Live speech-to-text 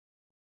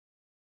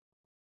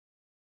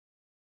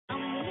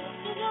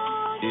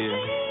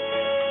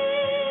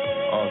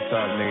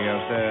talk, nigga, you know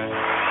what I'm saying?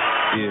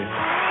 Yeah.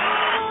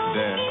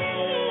 Damn.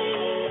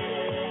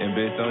 And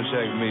bitch, don't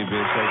check me,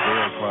 bitch, check the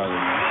air quality.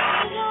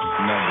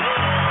 Numbers.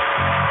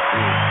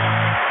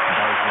 Yeah.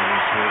 Bison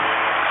and shit.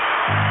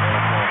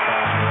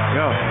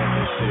 Yo.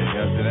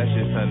 That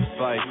shit something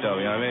spiked though,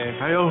 you know what I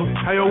mean?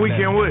 How your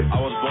weekend went? I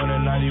was born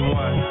in 91.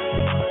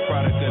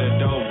 Product of the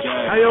dope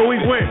game. How your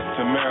week went?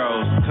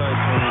 Camaros, touch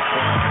when we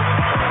fall.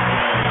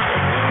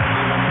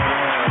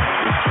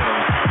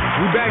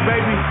 We back,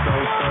 baby.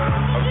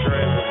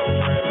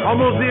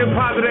 Almost did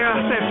pot today.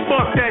 I said,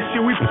 fuck that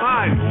shit. We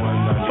potting.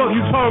 Fuck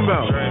you talking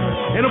about?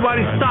 Ain't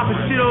nobody stopping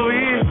shit over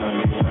here.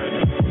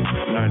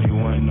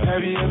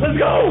 Let's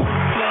go.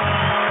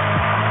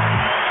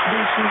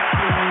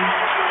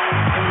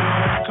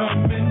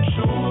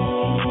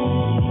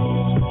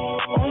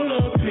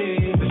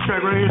 This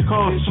track right here is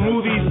called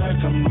Smoothies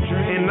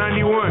in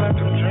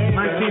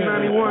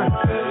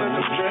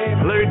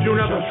 1991. Larry June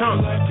out the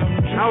trunk.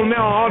 Out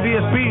now on all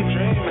DSPs.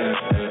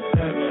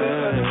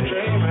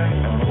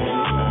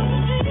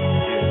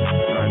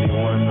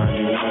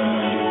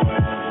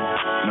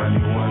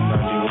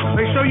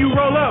 Make sure you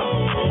roll up.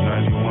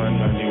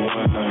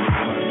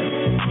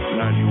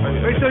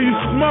 Make sure you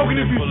smoking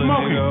if you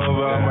smoking.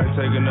 I might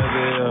take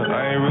another L.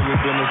 I ain't really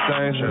been the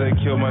same since they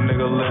killed my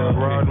nigga Lil.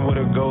 Riding with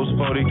a ghost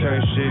 40,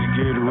 can't shit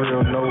get real.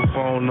 No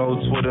phone, no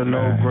Twitter,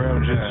 no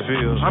gram, just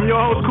feels. I'm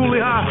your host,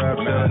 Coolie High. Trap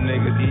selling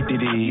niggas,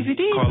 EDD.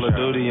 Call of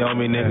Duty on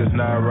me, niggas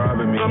not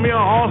robbing me. I'm on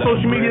all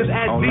social medias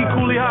at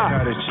 @Coolie High.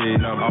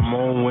 I'm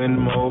on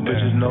win mode,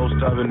 bitches no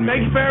stopping me.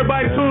 Thank you for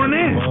everybody tuning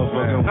in.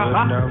 Motherfucking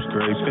wood, now I'm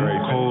scraping,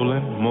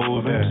 cooling,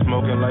 moving,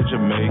 smoking like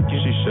Jamaican.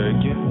 She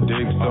shaking,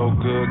 dick so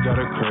good, got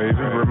a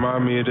craving.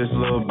 Remind me of this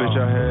little bitch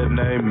I had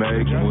named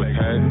Megan. Was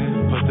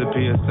hanging, put the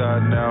PSI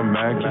now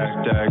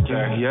macking,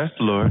 stacking. Yes,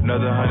 Lord,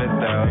 another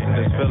 100,000.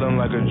 It's feeling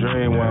like a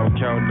dream while I'm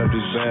counting up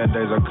these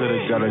band-aids. I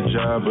could've got a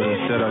job, but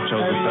instead I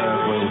chose the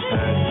fast way was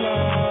hanging.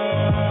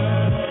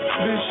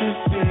 Bitches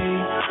see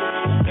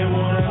and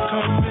wanna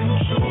come and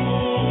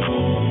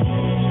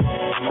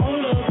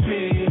all of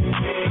me.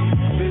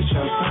 Bitch,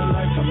 I feel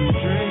like I'm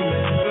dreaming.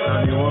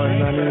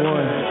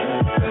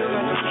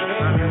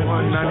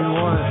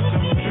 91.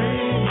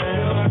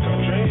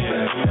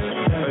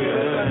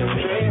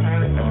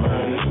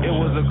 It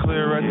was a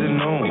clear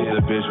afternoon.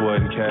 The bitch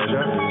wasn't cash.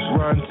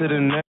 Run to the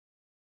next.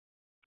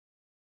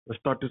 Let's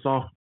start this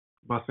off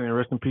by saying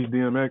rest in peace,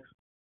 DMX.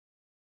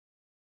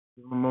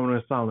 Give him a moment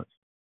of silence.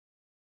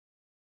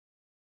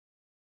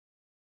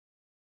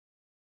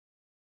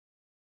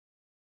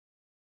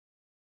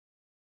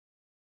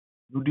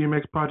 New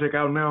DMX project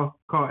out now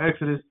called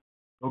Exodus.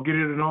 Go get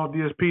it in all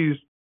DSPs.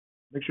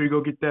 Make sure you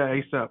go get that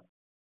ASAP.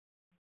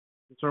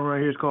 This song right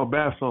here is called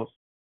Bath Sauce.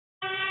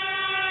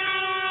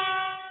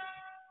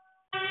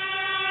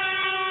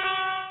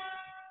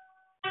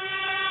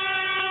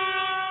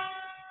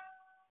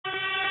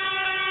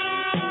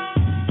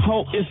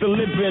 Hope is the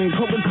living,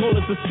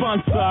 Coca-Cola's the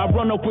sponsor. I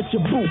run up with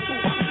your boot.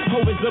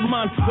 Hope is a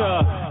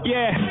monster.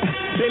 Yeah,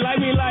 they like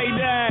me like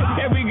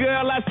that. Every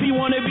girl I see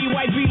wanna be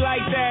wifey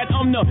like that.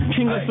 I'm the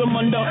king of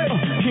Samunda,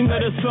 king of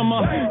the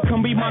summer.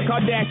 Come be my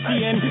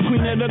Kardashian,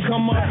 queen of the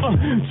come up.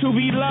 To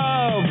be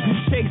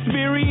loved,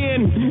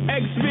 Shakespearean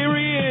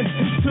experience.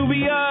 To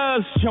be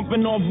us,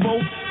 jumping off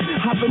boats,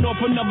 hopping off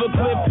another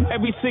cliff.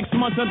 Every 6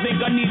 months I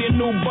think I need a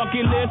new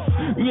bucket list.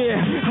 Yeah,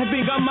 I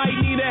think I might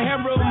need a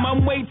harem.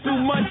 I'm way too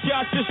much,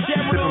 y'all should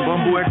share them.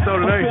 I'm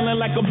feeling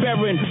like a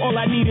baron. All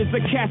I need is a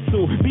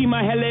castle. Be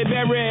my Halle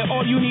Berry.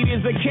 All you need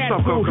is a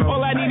castle.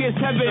 All I need is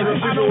heaven.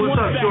 I don't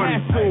want the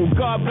hassle.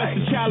 God bless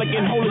the child that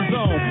can hold his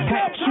own.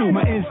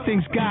 My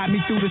instincts guide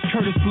me through this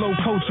Curtis Blow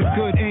culture.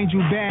 Good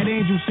angel, bad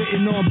angel,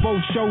 sitting on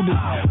both shoulders.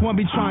 One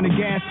be trying to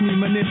gas me,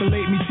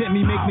 manipulate me, tempt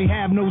me, make me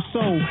have no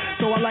soul.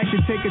 So I like to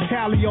take a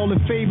tally all in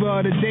favor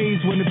of the days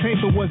when the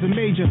paper wasn't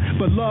major,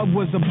 but love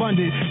was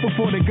abundant.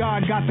 Before the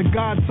God got the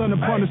godson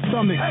upon the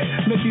stomach.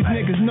 Let these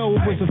niggas know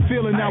it was a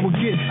feeling I would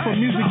get from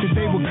music that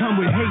they would come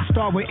with. Hate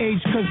start with H,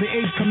 cause the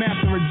H come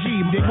after a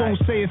G. They won't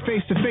say it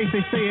face to face,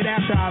 they say it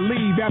after I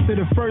leave. After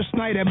the first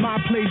night at my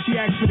place, she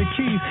asked for the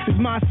keys. It's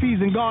my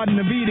season, Garden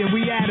of Eden,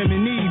 we Adam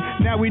and Eve.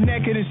 Now we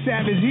naked in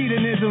savage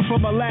hedonism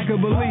from a lack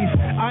of belief.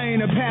 I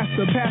ain't a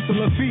pastor, Pastor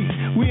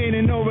Lafitte. We ain't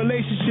in no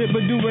relationship,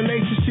 but do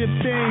relationship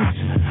things.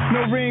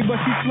 No ring, but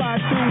she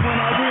slides through when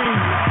I ring.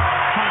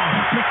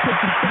 Let's put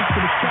some steps to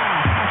the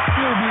side. I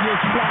still be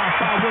this fly if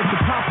I went to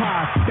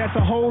Popeye. That's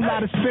a whole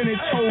lot of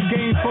spinach, whole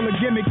game full of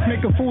gimmicks.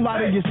 Make a fool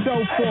out of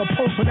yourself for a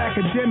post with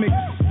academics.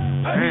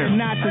 We're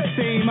not the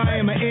same, I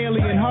am an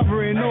alien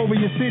hovering over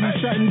your city,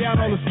 shutting down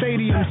all the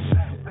stadiums,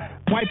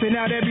 wiping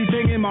out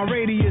everything in my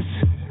radius.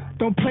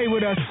 Don't play with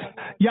us,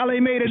 y'all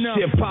ain't made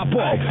enough. Shit pop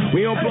off,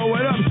 we don't blow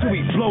it up till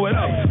we blow it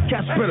up.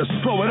 Cats better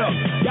slow it up,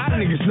 y'all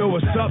niggas know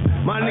what's up.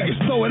 My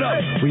niggas throw it up,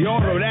 we all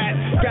know that.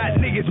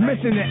 Got niggas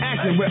missing in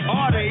action, where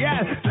are they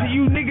at? See,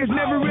 you niggas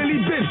never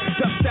really been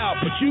stuffed out,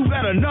 but you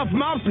got enough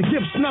mouths to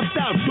get snuffed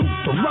out. Do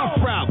the rough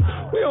route.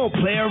 We don't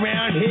play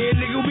around here,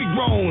 nigga, we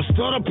grown.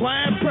 Start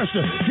applying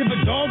pressure, give a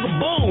dog a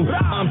bone.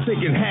 I'm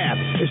taking half,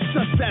 it's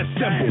just that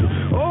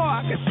simple. Or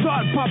I can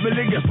start popping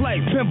niggas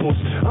like pimples.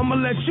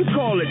 I'ma let you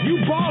call it,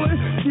 you ballin',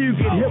 till you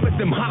get hit with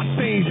them hot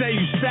things. Now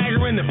you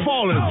staggering and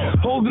falling.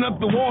 Holding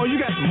up the wall,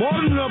 you got more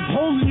than enough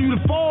holding you to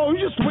fall.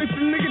 You just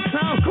wasting nigga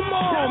time, come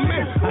on,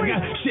 man. I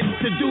got shit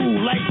to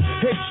do, like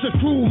hit your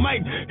crew,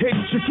 might hit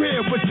your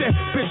crib. What that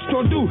bitch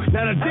gon' do?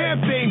 Not a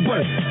damn thing, but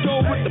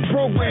go with the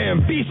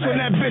program. Beast on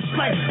that bitch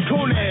like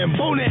Conan,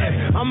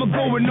 Bonan. I'ma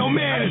go with no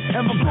man is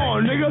ever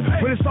gone, nigga.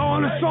 When it's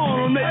all on the song,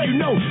 I'll let you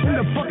know. In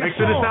the fucking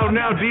Exodus out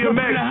now,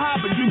 DMX.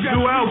 You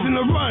got New album. in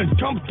the run,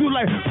 come through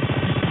like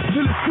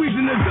till it's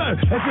squeezing the gun.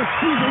 That's just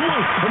squeezing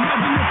one.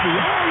 Imagine if we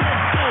all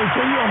let go, so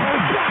your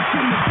whole block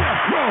in the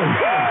death row.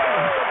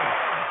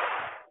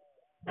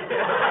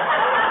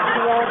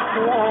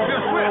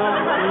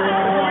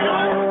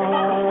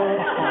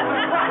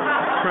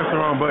 Press the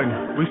wrong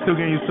button. We still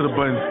getting used to the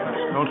buttons.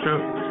 Don't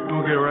trip.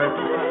 We'll get right.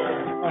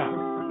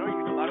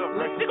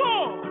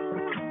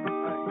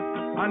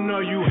 I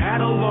know you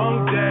had a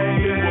long day.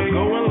 We're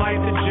going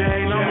like the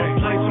J. I'ma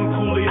play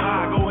some Coolie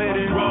High. Go ahead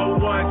and roll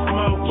one,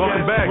 smoke.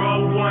 Welcome back.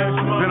 Roll one,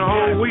 smoke. Been a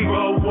whole week.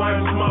 Roll one,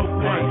 smoke.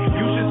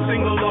 You should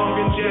sing along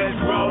and just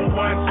roll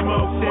one,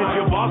 smoke. Said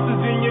your boss is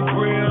in your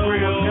grill.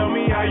 Tell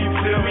me how you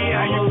feel.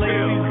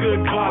 These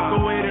good clock.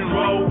 Go ahead and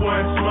roll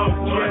one,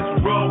 smoke.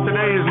 Just roll.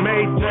 Today is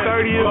May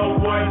 30th,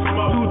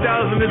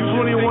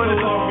 2021.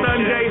 It's a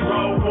Sunday.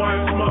 Roll one,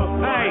 smoke.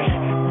 Hey,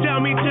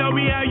 tell me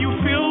how you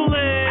feeling.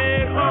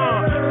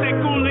 Say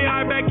Coolie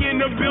High back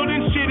in the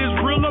building. Shit is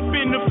real up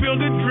in the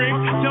field of dreams.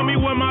 Tell me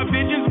what my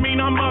visions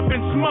mean. I'm up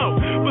in smoke,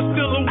 but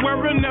still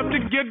aware enough to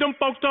give them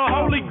folks the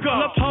holy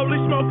ghost. Holy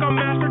smoke, I'm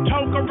Master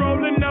Toka,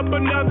 rolling up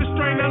another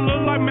strain that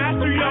look like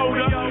Master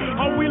Yoda.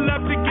 Oh, we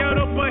left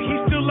together, but he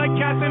still like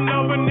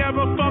Casanova.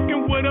 Never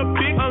fucking with a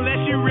bitch unless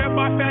she read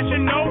by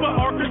Fashion Nova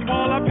or Chris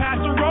Paul. I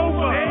pass her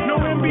over. No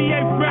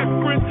NBA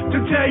reference to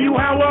tell you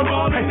how I'm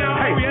ballin'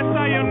 now. Yes,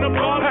 I am the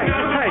baller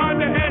now.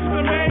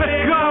 Underestimated.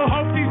 Let's go.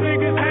 Hope these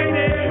niggas hate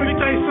it. This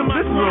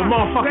is a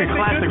motherfucking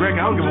classic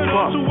record. I don't give a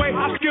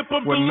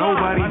fuck what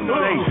nobody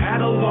say. Had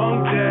a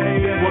long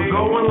day. We're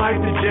going like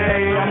the J.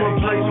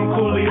 I'ma play some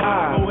Coolie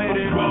High. Go ahead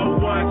and roll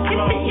one,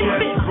 smoke.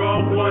 Yes,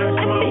 roll one,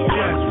 smoke.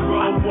 Yes,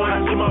 roll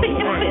one, smoke.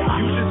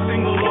 You should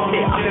sing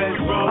along. Yes,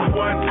 roll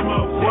one,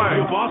 smoke.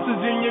 Your boss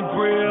is in your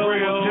grill.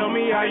 Tell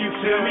me how you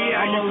feel.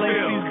 I'ma lay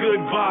these good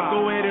vibes.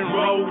 Go ahead and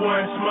roll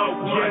one,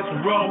 smoke. Yes,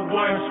 roll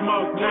one,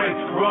 smoke.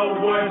 Roll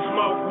one,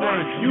 smoke.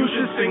 You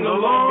should sing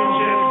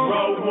along. Just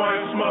roll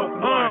one, smoke.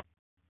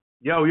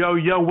 Yo,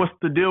 what's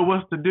the deal?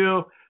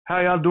 How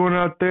y'all doing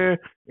out there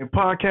in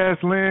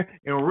podcast land,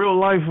 in real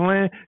life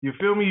land? You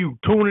feel me? You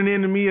tuning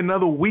in to me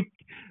another week,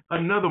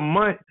 another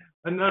month,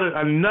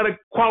 another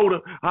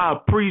quarter. I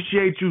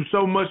appreciate you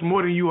so much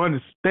more than you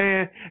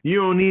understand.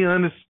 You don't need to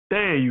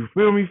understand. You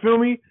feel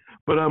me?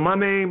 But my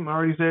name, I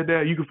already said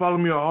that. You can follow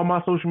me on all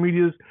my social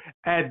medias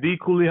at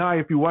Coolie High.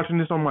 If you're watching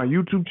this on my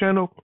YouTube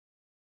channel,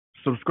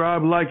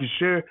 subscribe, like, and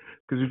share.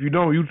 Because if you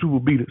don't, YouTube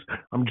will beat us.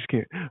 I'm just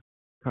kidding.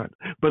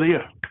 But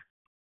yeah,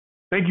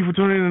 thank you for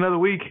tuning in another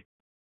week.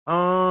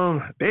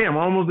 Damn,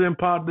 I almost didn't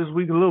pop this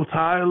week. A little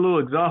tired, a little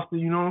exhausted,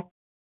 you know.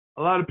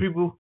 A lot of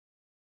people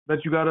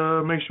that you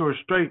gotta make sure is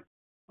straight.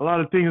 A lot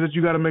of things that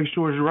you gotta make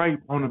sure is right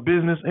on the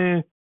business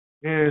end.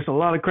 And it's a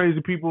lot of crazy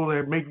people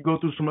that make you go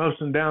through some ups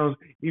and downs,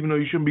 even though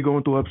you shouldn't be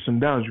going through ups and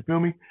downs. You feel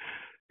me?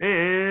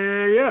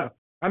 And yeah,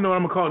 I know what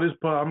I'm gonna call this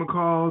part. I'm gonna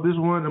call this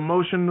one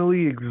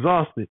emotionally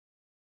exhausted,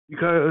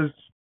 because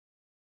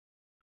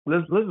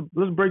let's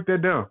break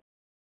that down.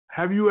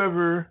 Have you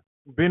ever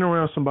been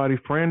around somebody,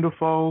 friend or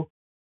foe,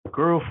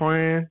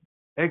 girlfriend,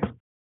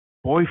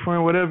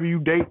 ex-boyfriend, whatever you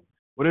date,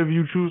 whatever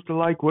you choose to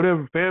like,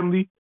 whatever,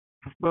 family,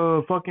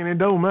 fucking, it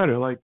don't matter.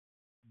 Like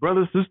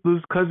brothers,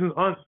 sisters, cousins,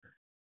 aunts,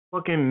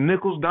 fucking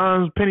nickels,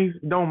 dimes, pennies,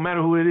 it don't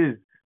matter who it is.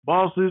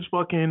 Bosses,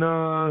 fucking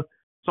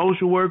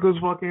social workers,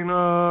 fucking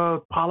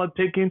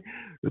politicking,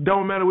 it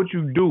don't matter what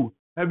you do.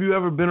 Have you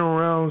ever been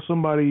around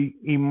somebody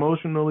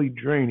emotionally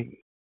draining?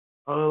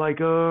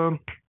 Damn,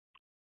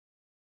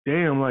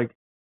 like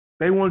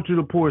they want you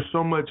to pour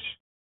so much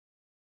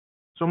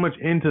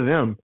into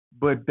them,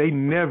 but they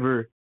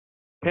never,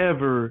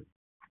 ever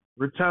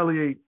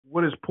retaliate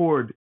what is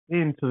poured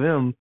into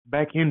them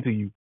back into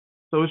you.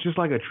 So it's just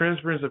like a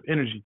transference of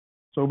energy.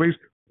 So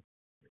basically,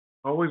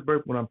 I always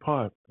burp when I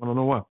pod. I don't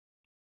know why.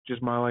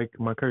 Just my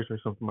curse or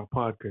something, my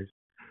pod curse.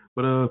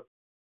 But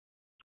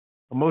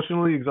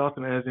emotionally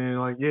exhausting as in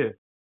you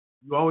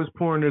always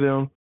pour into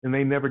them and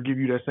they never give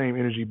you that same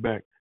energy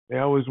back. They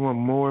always want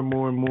more and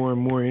more and more and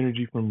more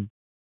energy from you.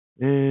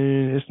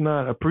 And it's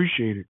not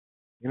appreciated.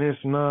 And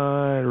it's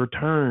not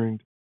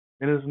returned.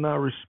 And it's not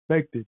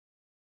respected.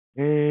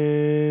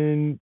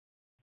 And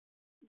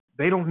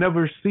they don't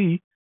never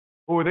see,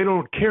 or they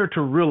don't care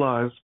to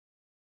realize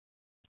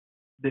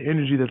the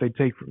energy that they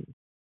take from you.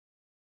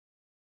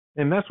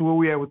 And that's where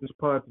we at with this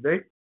pod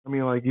today. I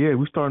mean,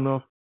 we starting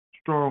off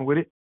strong with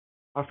it.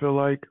 I feel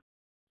like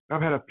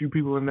I've had a few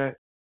people in that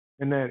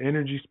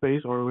energy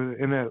space, or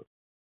in that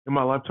in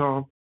my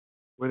lifetime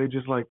where they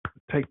just like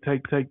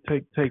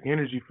take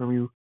energy from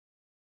you,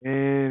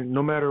 and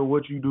no matter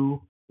what you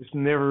do, it's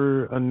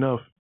never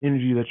enough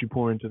energy that you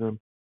pour into them.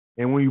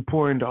 And when you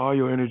pour into all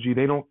your energy,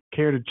 they don't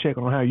care to check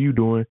on how you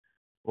doing,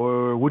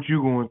 or what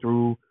you going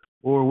through,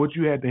 or what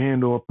you had to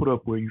handle or put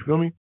up with. You feel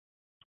me?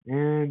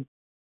 And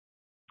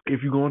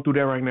if you're going through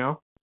that right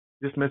now,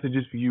 this message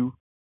is for you.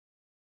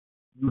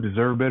 You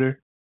deserve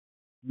better.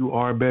 You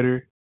are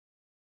better.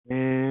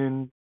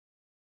 And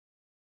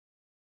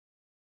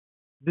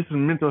this is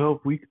Mental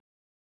Health Week.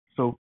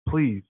 So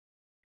please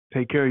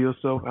take care of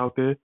yourself out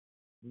there.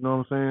 You know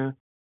what I'm saying?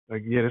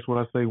 Like, yeah, that's what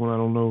I say when I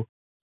don't know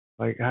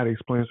like how to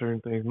explain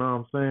certain things. You know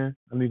what I'm saying?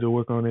 I need to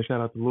work on that.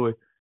 Shout out to Lloyd.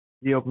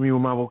 He helped me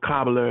with my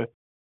vocabulary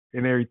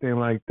and everything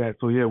like that.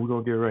 So yeah, we're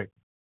gonna get right.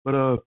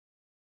 But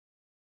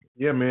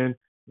yeah, man,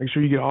 make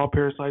sure you get all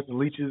parasites and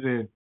leeches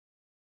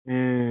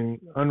and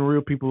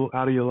unreal people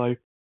out of your life,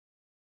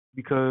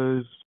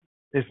 because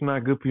it's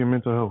not good for your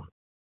mental health.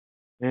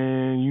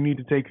 And you need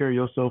to take care of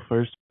yourself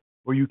first,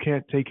 or you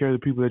can't take care of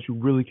the people that you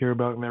really care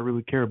about and that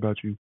really care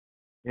about you.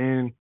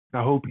 And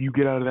I hope you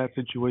get out of that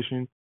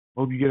situation. I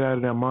hope you get out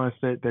of that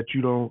mindset that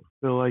you don't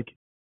feel like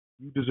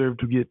you deserve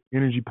to get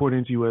energy poured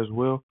into you as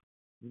well.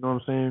 You know what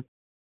I'm saying?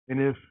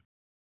 And if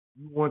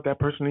you want that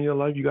person in your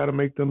life, you got to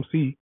make them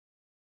see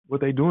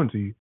what they're doing to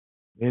you.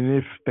 And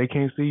if they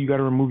can't see, you got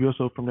to remove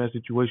yourself from that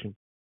situation.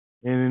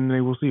 And then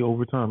they will see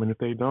over time. And if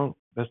they don't,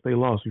 that's their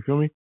loss. You feel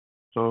me?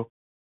 So,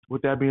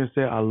 with that being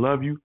said, I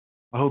love you.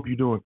 I hope you're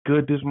doing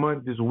good this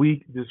month, this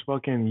week, this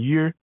fucking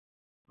year.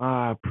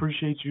 I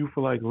appreciate you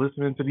for like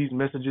listening to these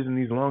messages and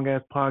these long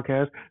ass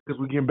podcasts, because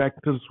we're getting back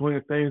into the swing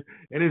of things,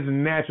 and it's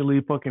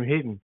naturally fucking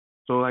hitting.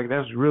 So like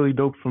that's really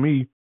dope for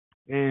me.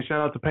 And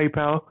shout out to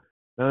PayPal.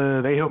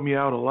 They helped me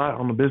out a lot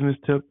on the business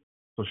tip.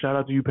 So shout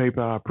out to you,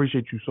 PayPal. I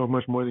appreciate you so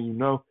much more than you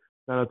know.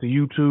 Shout out to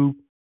YouTube.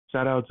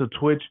 Shout out to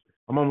Twitch.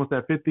 I'm almost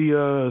at 50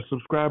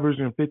 subscribers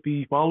and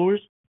 50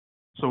 followers.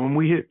 So when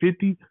we hit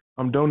 50,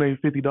 I'm donating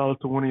 $50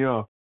 to one of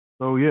y'all.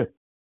 So yeah.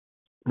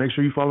 Make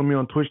sure you follow me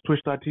on Twitch,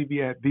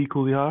 twitch.tv at the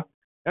Cooley High.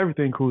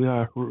 Everything Cooley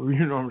High.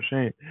 You know what I'm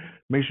saying.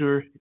 Make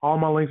sure all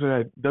my links are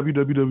at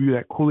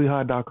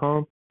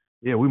www.cooleyhigh.com.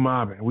 Yeah, we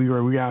mobbing. We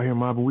out here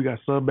mobbing. We got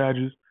sub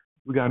badges.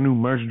 We got new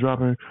merch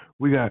dropping.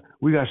 We got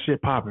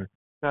shit popping.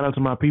 Shout out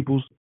to my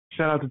peoples.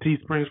 Shout out to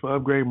Teesprings for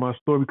upgrading my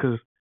store, because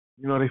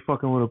you know they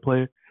fucking with a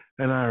player,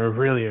 and I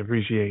really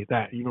appreciate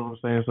that. You know what I'm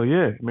saying? So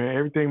yeah, man,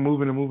 everything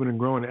moving and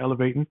growing and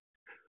elevating.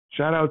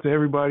 Shout out to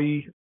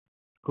everybody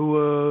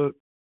who's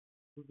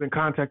been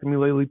contacting me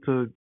lately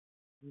to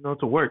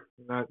work.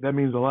 That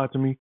means a lot to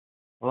me.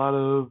 A lot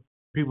of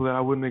people that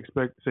I wouldn't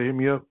expect to hit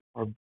me up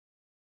are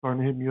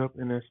starting to hit me up,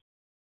 and that's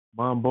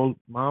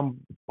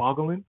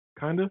mind-boggling,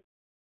 kind of.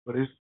 But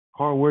it's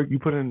hard work. You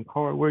put in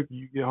hard work,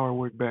 you get hard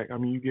work back. I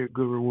mean, you get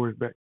good rewards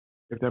back,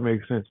 if that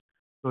makes sense.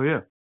 So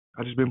yeah,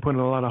 I just been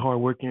putting a lot of hard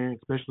work in,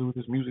 especially with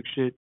this music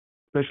shit,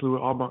 especially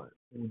with all my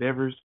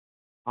endeavors.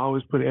 I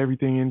always put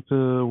everything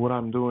into what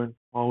I'm doing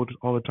all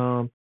the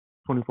time,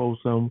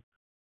 24/7,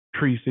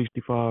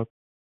 365.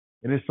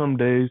 And there's some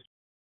days,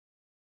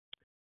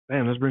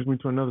 damn, this brings me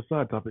to another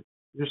side topic.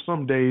 There's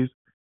some days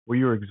where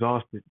you're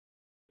exhausted.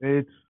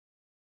 It's,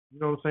 you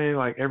know what I'm saying?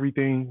 Like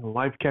everything,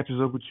 life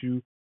catches up with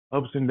you,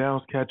 ups and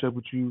downs catch up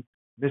with you,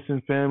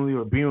 missing family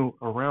or being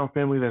around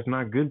family that's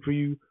not good for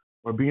you,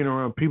 or being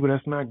around people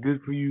that's not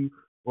good for you,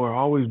 or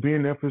always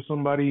being there for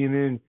somebody and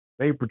then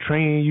they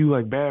portraying you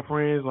like bad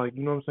friends. Like,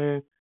 you know what I'm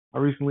saying? I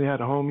recently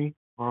had a homie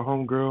or a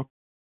homegirl,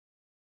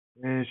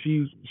 and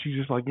she's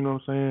just like, you know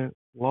what I'm saying,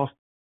 lost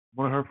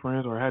one of her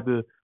friends, or had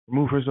to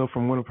remove herself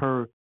from one of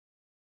her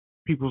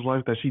people's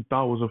life that she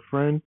thought was a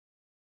friend,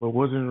 but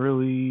wasn't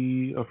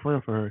really a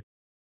friend for her.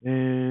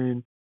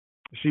 And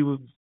she was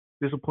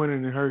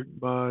disappointed and hurt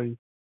by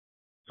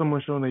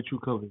someone showing their true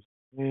colors.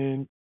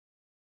 And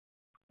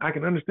I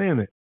can understand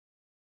that.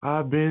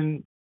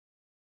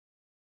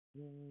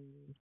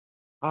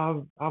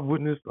 I've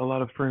witnessed a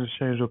lot of friends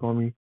change up on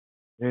me,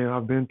 and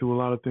I've been through a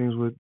lot of things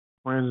with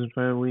friends and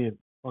family and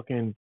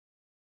fucking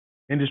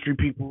industry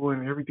people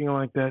and everything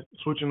like that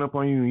switching up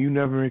on you, and you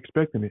never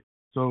expecting it.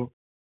 So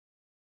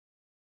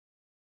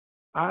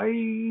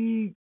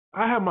I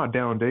have my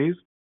down days,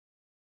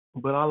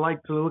 but I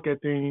like to look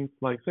at things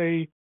like,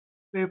 say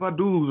if I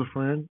do lose a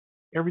friend,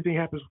 everything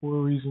happens for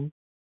a reason.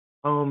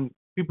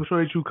 People show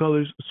their true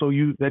colors so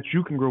you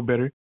can grow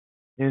better,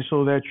 and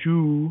so that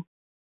you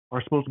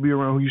are supposed to be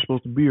around who you're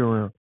supposed to be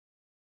around.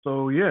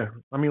 So yeah,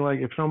 I mean, like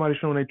if somebody's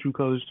showing their true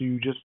colors to you,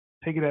 just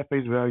take it at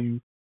face value.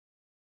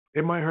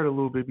 It might hurt a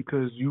little bit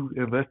because you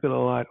invested a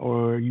lot,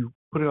 or you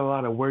put in a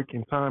lot of work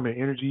and time and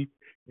energy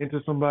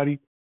into somebody,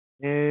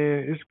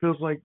 and it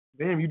feels like,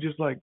 damn, you just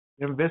like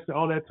invested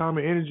all that time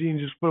and energy and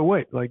just for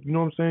what? Like, you know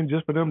what I'm saying?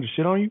 Just for them to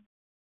shit on you?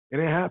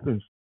 And it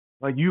happens.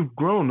 Like, you've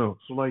grown though.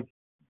 So like,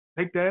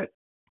 take that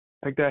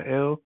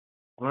L,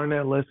 learn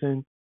that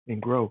lesson,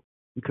 and grow.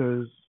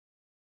 Because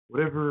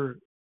whatever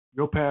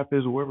your path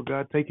is, or wherever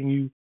God's taking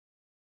you,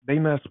 they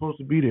not supposed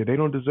to be there. They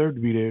don't deserve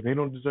to be there. They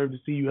don't deserve to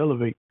see you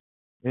elevate.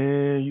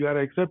 And you gotta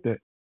accept that.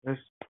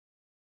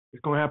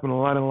 It's gonna happen a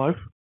lot in life,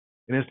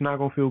 and it's not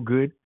gonna feel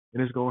good,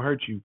 and it's gonna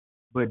hurt you.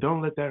 But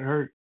don't let that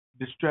hurt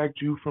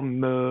distract you from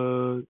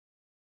the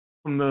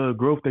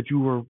growth that you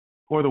were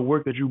or the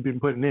work that you've been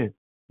putting in.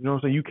 You know what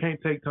I'm saying? You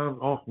can't take time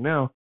off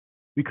now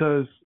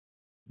because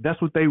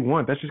that's what they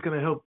want. That's just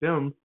gonna help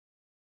them.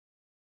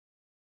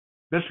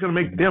 That's just gonna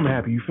make them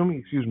happy. You feel me?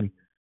 Excuse me.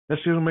 That's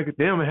just gonna make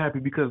them happy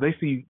because they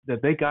see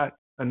that they got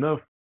enough.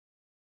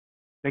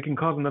 They can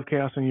cause enough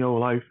chaos in your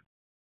life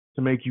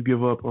to make you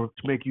give up or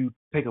to make you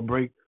take a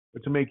break or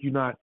to make you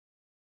not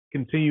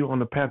continue on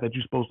the path that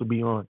you're supposed to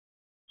be on.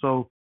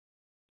 So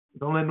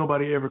don't let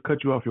nobody ever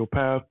cut you off your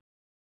path.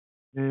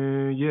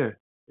 And yeah,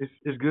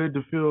 it's good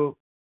to feel,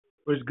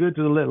 or it's good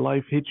to let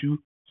life hit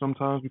you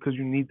sometimes because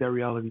you need that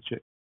reality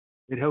check.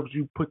 It helps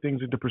you put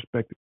things into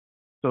perspective.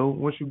 So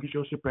once you get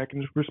your shit back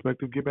into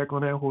perspective, get back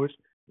on that horse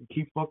and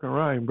keep fucking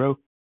riding, bro.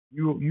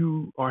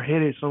 You are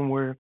headed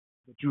somewhere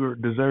that you are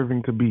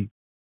deserving to be.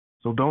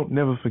 So don't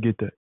never forget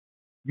that.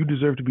 You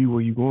deserve to be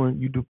where you're going.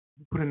 You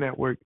put in that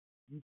work.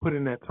 You put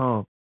in that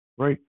time,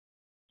 right?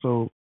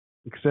 So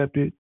accept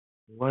it,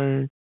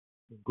 learn,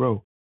 and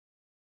grow.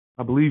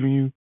 I believe in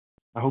you.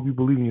 I hope you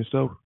believe in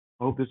yourself.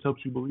 I hope this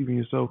helps you believe in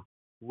yourself.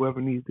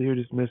 Whoever needs to hear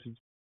this message,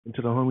 and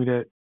to the homie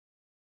that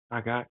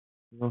I got,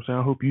 you know what I'm saying?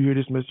 I hope you hear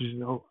this message,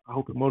 and I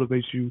hope it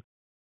motivates you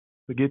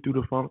to get through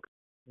the funk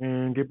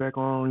and get back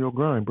on your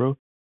grind, bro.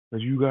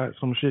 Because you got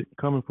some shit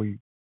coming for you.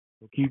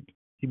 So keep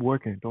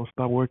working. Don't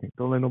stop working.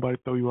 Don't let nobody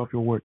throw you off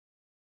your work.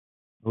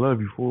 I love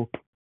you, fool.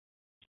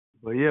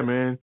 But yeah,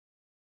 man.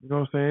 You know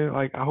what I'm saying?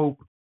 Like, I hope,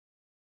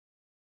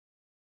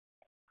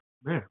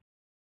 man,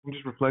 I'm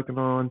just reflecting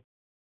on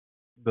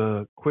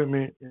the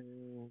equipment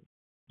and,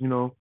 you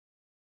know,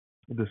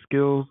 the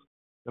skills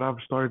that I've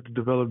started to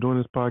develop doing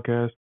this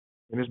podcast.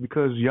 And it's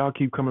because y'all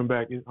keep coming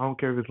back. I don't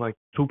care if it's like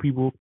 2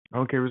 people. I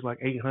don't care if it's like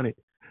 800.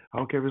 I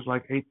don't care if it's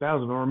like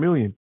 8,000 or 1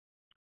 million.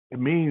 It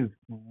means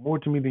more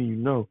to me than you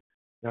know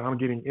that I'm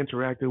getting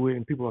interacted with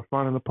and people are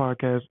finding the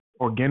podcast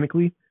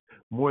organically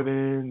more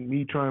than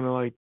me trying to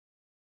like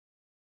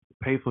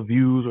pay for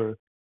views or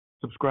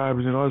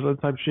subscribers and all this other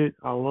type of shit.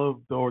 I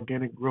love the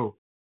organic growth.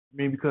 I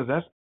mean, because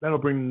that'll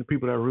bring in the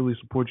people that really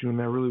support you and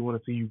that really want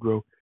to see you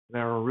grow and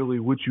that are really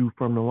with you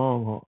from the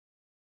long haul.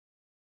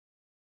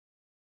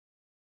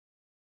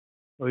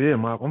 Oh yeah,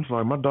 I'm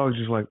sorry, my dog's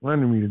just like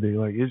running me today.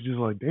 Like it's just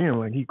like damn,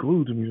 like he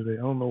glued to me today.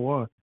 I don't know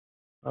why.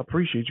 I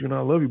appreciate you and I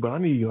love you, but I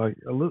need like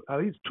at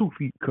least 2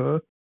 feet,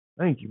 cuz.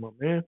 Thank you, my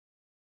man.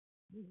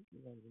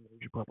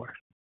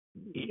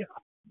 Yeah.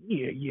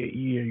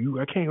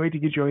 I can't wait to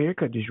get your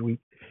haircut this week.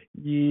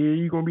 Yeah,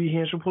 you're gonna be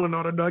handsome pulling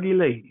all the doggy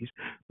ladies.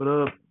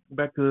 But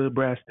back to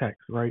brass tacks,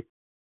 right?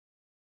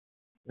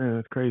 Yeah,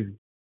 it's crazy.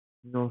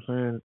 You know what I'm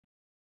saying?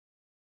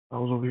 I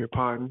was over here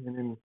potting and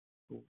then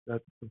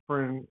that the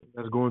friend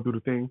that's going through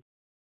the thing,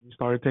 he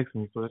started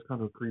texting me, so that's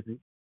kind of creepy.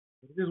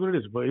 It is what it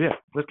is. But yeah,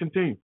 let's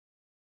continue.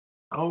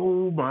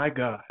 Oh my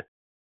God.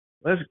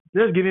 Let's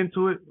get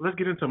into it. Let's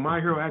get into My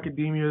Hero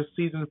Academia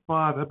season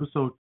 5,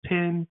 episode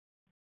 10.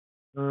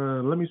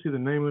 Let me see the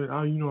name of it.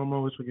 Oh, you know I'm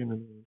always forgetting the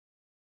name.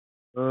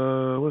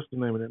 What's the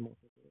name of that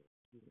motherfucker?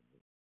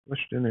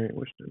 What's the name?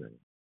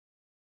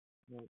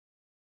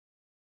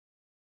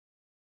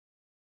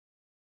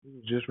 This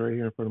is just right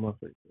here in front of my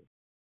face.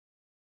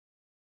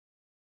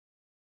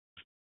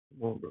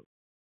 Come on, bro.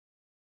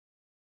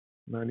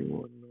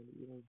 91.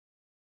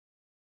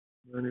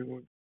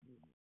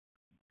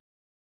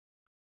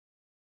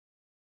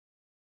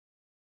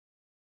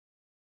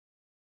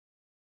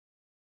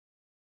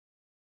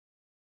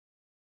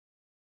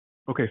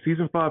 Okay,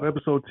 season 5,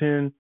 episode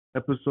 10.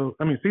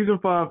 Season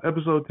 5,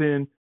 episode 10,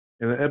 and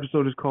the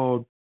episode is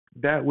called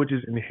That Which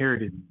Is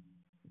Inherited.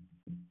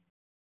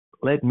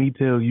 Let me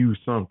tell you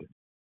something.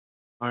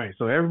 All right,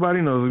 so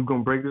everybody knows we're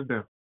gonna break this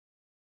down.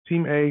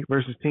 Team A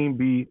versus Team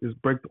B is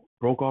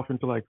broke off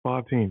into like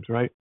 5 teams,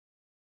 right?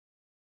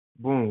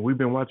 Boom. We've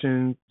been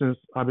watching since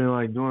I've been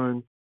like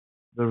doing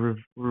the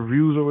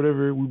reviews or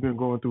whatever. We've been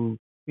going through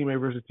Team A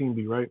versus Team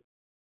B, right?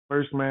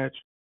 First match,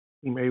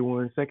 Team A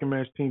won. Second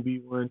match, Team B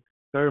won.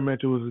 Third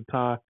match, it was a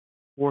tie.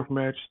 Fourth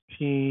match,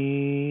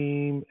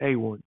 Team A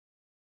won.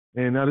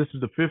 And now this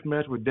is the 5th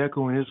match with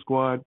Deku and his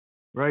squad,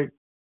 right?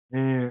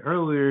 And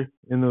earlier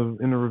in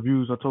the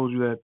reviews, I told you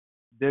that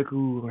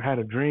Deku had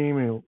a dream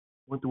and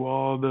went through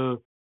all the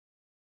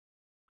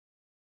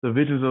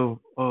visions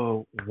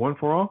of One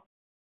for All,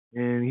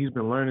 and he's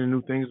been learning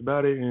new things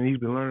about it, and he's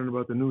been learning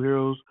about the new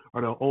heroes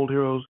or the old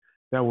heroes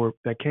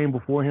that came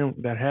before him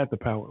that had the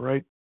power,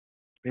 right?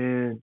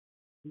 And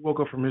he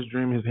woke up from his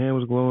dream, his hand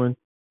was glowing,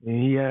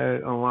 and he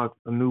had unlocked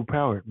a new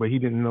power, but he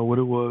didn't know what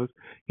it was.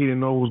 He didn't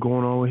know what was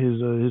going on with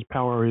his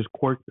power or his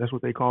quirk. That's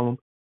what they call him.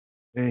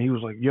 And he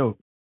was like, yo,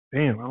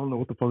 damn, I don't know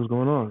what the fuck is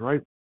going on,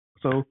 right?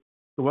 So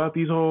throughout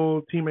these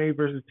whole Team A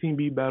versus Team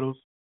B battles,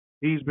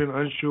 he's been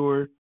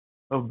unsure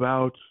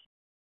about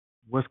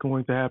what's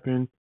going to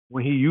happen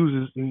when he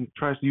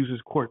tries to use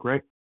his quirk,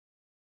 right?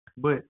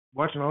 But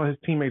watching all his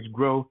teammates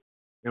grow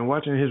and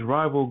watching his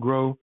rival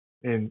grow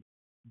and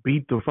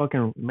beat the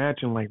fucking match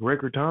in like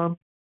record time,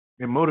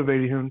 it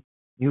motivated him.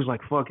 He was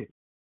like, fuck it.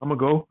 I'm gonna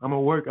go. I'm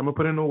gonna work. I'm gonna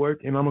put in the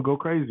work, and I'm gonna go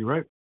crazy,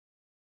 right?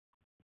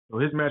 So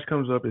his match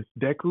comes up. It's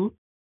Deku.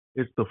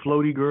 It's the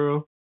floaty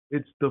girl.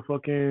 It's the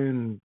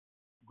fucking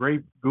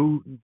grape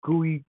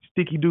gooey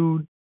sticky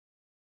dude.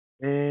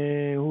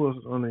 And who else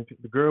is on there?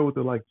 The girl with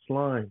the like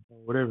slime or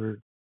whatever.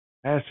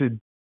 Acid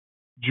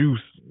juice.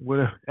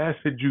 Whatever.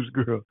 Acid juice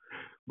girl.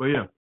 But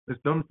yeah,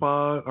 it's them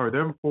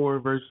four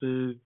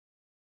versus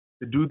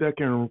the dude that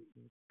can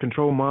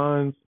control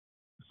minds.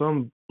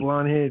 Some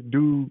blonde head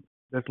dude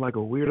that's like a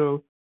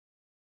weirdo.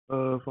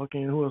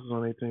 Fucking who else is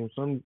on their team?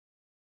 Some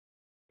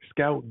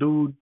scout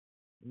dude.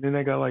 And then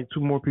they got like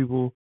two more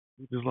people,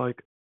 which is like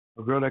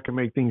a girl that can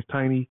make things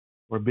tiny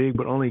or big,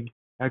 but only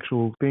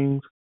actual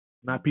things,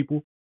 not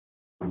people.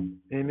 And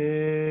then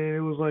it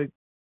was like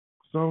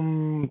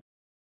some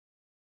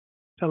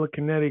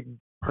telekinetic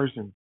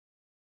person.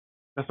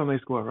 That's on their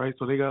squad, right?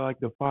 So they got like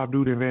the 5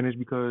 dude advantage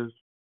because,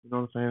 you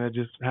know what I'm saying, that's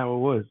just how it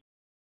was.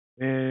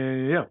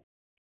 And yeah.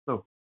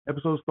 So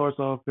episode starts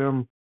off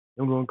them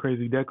going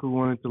crazy. Deku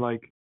wanted to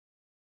like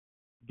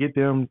get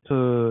them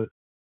to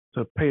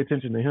pay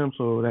attention to him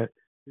so that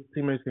his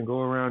teammates can go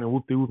around and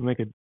whoop-de-whoop and they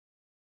can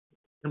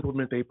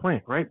implement their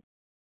plan, right?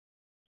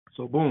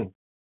 So boom,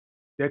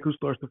 Deku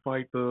starts to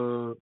fight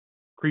the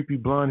creepy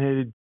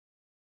blonde-headed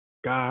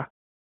guy,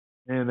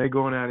 and they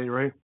going at it,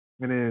 right?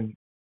 And then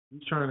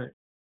he's trying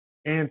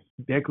to ants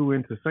Deku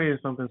into saying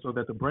something so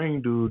that the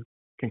brain dude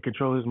can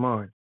control his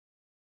mind.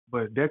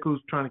 But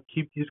Deku's trying to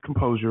keep his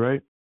composure,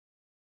 right?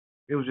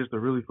 It was just a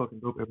really fucking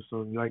dope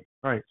episode. You're like,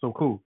 all right, so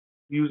cool.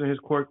 Using his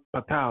quirk,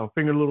 Patow,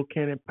 finger little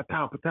cannon,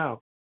 Patow.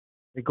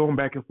 They're going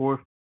back and forth.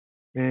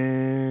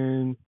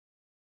 And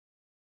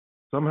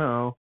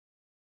somehow,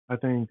 I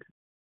think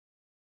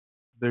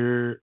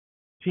their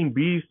Team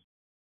Beast,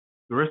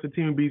 the rest of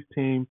Team Beast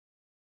team,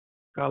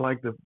 got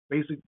like the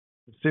basic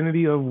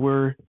vicinity of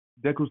where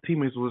Deku's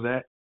teammates was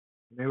at.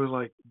 And they was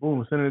like,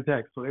 boom, send an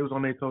attack. So they was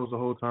on their toes the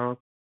whole time.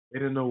 They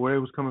didn't know where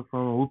it was coming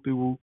from,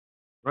 whoop-de-whoop,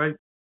 right?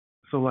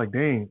 So like,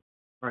 dang.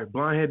 All right,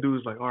 blind head dude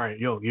is like, all right,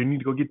 yo, you need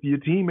to go get to your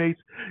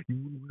teammates.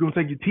 You're going to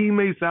take your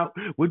teammates out.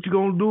 What you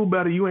going to do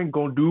about it? You ain't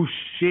going to do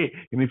shit.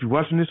 And if you're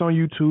watching this on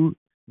YouTube,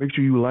 make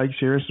sure you like,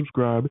 share, and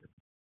subscribe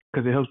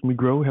because it helps me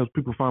grow. It helps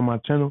people find my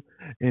channel.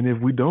 And if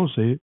we don't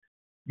say it,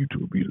 YouTube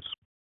will beat us.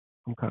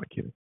 I'm kind of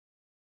kidding.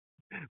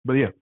 But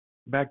yeah,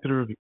 back to the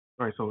review.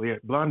 All right, so yeah,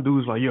 blind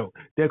dude's like, yo,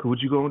 Deku, what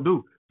you going to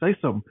do? Say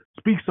something.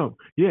 Speak something.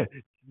 Yeah,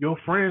 your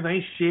friends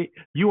ain't shit.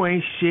 You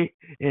ain't shit.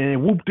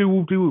 And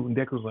whoop-de-whoop-de-whoop. And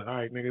Deku's like, all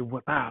right, nigga,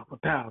 what out?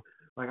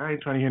 Like, I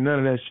ain't trying to hear none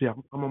of that shit.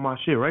 I'm on my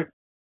shit, right?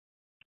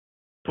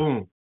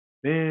 Boom.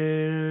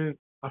 Then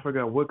I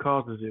forgot what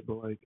causes it,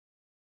 but like,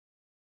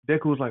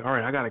 Deku was like, all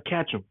right, I got to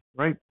catch him,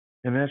 right?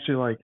 And that shit,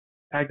 like,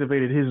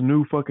 activated his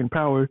new fucking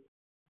power.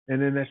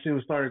 And then that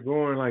shit started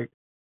going, like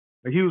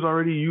he was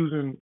already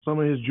using some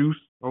of his juice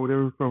or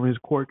whatever from his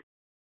quirk.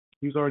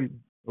 He was already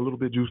a little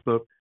bit juiced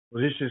up.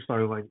 But his shit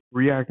started, like,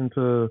 reacting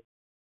to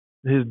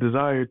his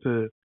desire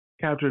to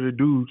capture the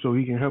dude so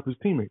he can help his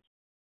teammates.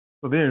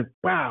 So then,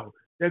 wow,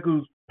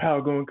 Deku's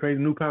power going crazy,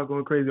 new power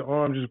going crazy,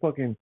 arms just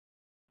fucking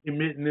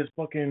emitting this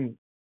fucking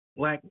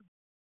black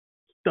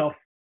stuff,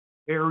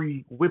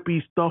 airy,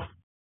 whippy stuff,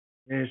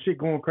 and shit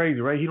going crazy,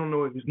 right? He don't know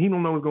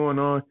what's going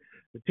on.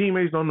 The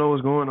teammates don't know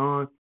what's going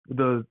on.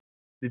 The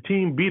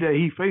team B that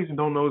he facing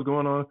don't know what's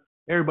going on.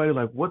 Everybody's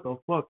like, what the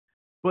fuck?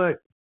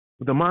 But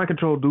the mind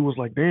control dude was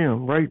like,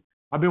 damn, right?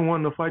 I've been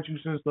wanting to fight you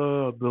since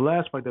the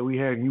last fight that we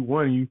had, and you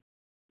won,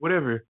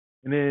 whatever.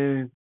 And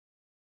then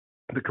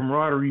the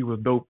camaraderie was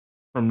dope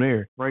from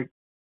there, right?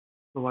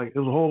 So, like, it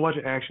was a whole bunch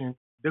of action.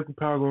 Deku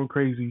power going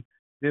crazy.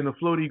 Then the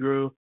floaty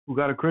girl who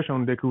got a crush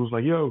on Deku was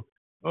like, yo,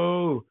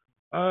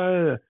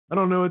 I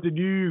don't know what to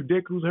do.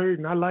 Deku's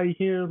hurting. I like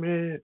him,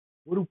 man.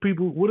 What do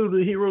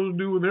the heroes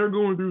do when they're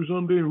going through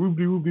something?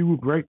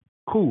 Whoop-de-whoop-de-whoop, right?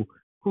 Cool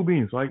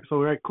beans, right?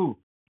 So, right, cool.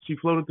 She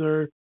floated to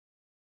her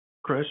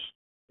crush.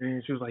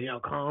 And she was like, yo,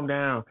 calm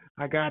down.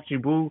 I got you,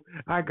 boo.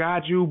 I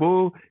got you,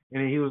 boo.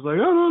 And then he was like, I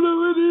don't know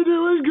what to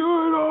do. What's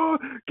going on?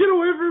 Get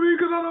away from me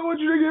because I don't want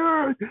you to get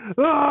hurt.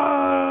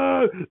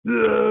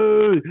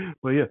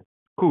 But yeah,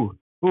 cool.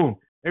 Boom.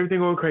 Everything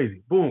going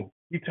crazy. Boom.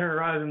 He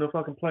terrorizing the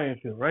fucking playing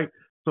field, right?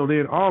 So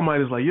then All Might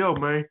is like, yo,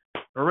 man,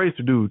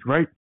 eraser dudes,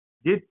 right?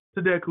 Get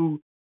to Deku,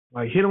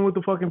 like hit him with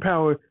the fucking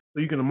power so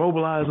you can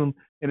immobilize him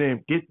and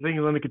then get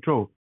things under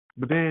control.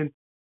 But then,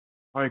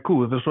 all right,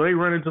 cool. So they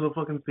run into the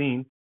fucking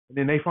scene. And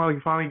then they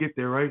finally get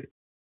there, right?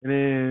 And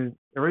then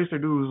Eraser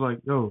dude was like,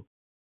 yo,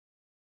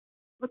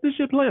 let this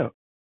shit play out.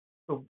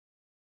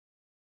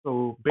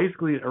 So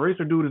basically,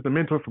 Eraser dude is the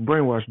mentor for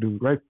Brainwash dude,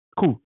 right?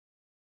 Cool.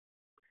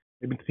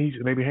 They been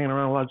hanging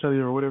around a lot of each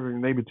other or whatever,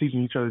 and they've been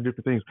teaching each other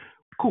different things.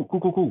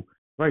 Cool.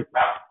 Right.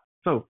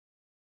 So,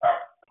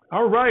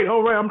 all right.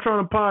 I'm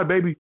trying to pod,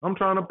 baby. I'm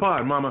trying to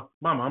pod, mama,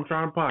 I'm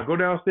trying to pod. Go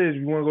downstairs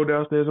if you want to go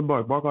downstairs and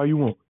bark. Bark all you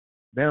want.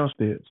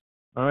 Downstairs.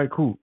 All right,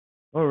 cool.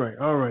 All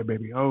right,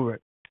 baby. All right.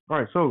 All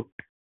right, so,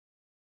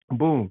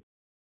 boom.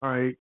 All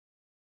right.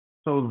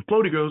 So the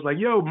floaty girl's like,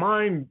 yo,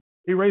 mind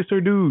eraser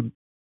dude.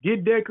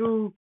 Get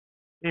Deku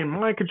and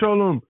mind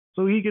control him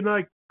so he can,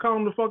 like,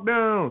 calm the fuck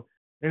down.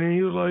 And then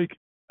he was like,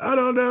 I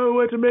don't know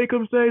what to make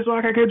him say so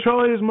I can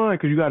control his mind.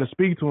 Because you got to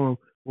speak to him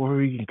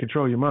before he can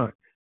control your mind.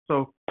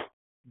 So,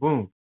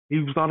 boom. He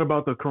was thought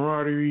about the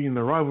camaraderie and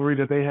the rivalry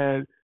that they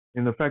had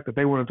and the fact that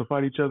they wanted to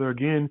fight each other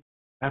again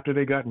after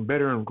they gotten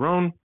better and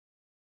grown.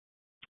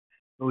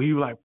 So he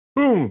was like,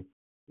 boom,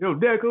 yo,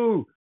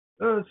 Deku,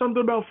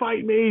 something about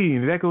fight me.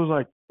 And Deku was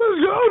like,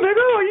 let's go,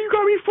 nigga, you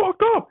got me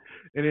fucked up.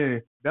 And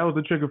then that was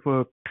the trigger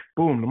for,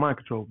 boom, the mind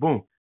control.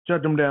 Boom,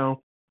 shut them down.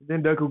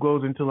 Then Deku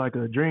goes into like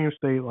a dream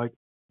state, like,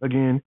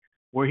 again,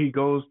 where he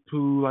goes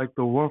to like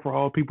the One for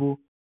All people.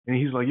 And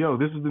he's like, yo,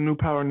 this is the new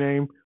power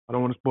name. I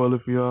don't want to spoil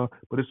it for y'all,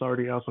 but it's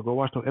already out. So go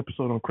watch the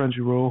episode on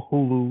Crunchyroll,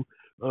 Hulu,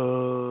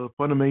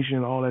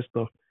 Funimation, all that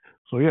stuff.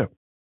 So yeah,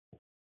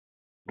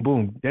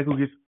 boom, Deku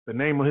gets the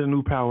name of his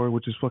new power,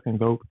 which is fucking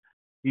dope.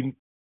 The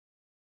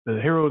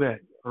hero that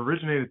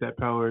originated that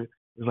power is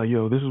like,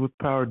 yo, this is what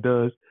the power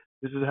does.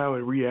 This is how it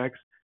reacts,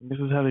 and this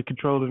is how they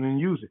control it and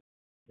use it.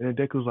 And then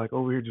Deku's like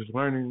over here just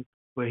learning,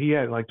 but he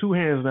had like two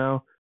hands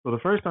now. So the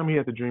first time he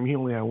had the dream, he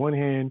only had one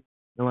hand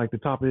and like the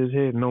top of his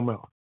head, no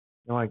mouth.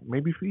 And like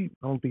maybe feet.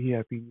 I don't think he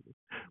had feet either.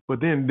 But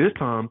then this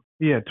time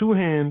he had two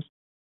hands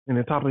and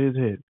the top of his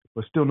head,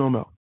 but still no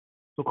mouth.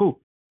 So cool.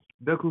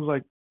 Deku's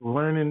like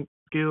learning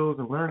skills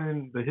and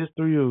learning the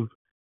history of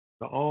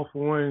the All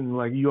For One.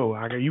 Like, yo,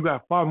 you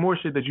got 5 more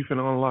shit that you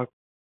finna unlock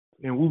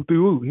and whoop de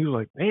whoop. He was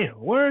like, damn,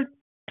 word.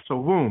 So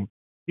boom,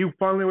 he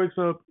finally wakes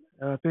up.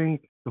 And I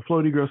think the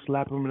floaty girl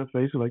slapped him in the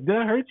face. He's like, did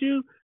that hurt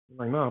you? He's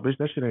like, nah, bitch,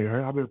 that shit ain't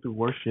hurt. I've been through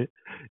worse shit.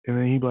 And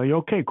then he'd be like,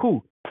 okay,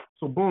 cool.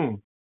 So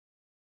boom,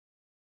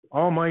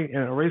 All Might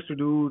and Eraser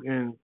dude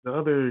and the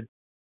other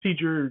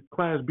teacher,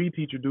 Class B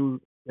teacher dude,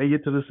 they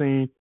get to the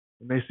scene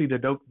and they see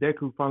that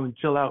Deku finally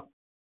chill out.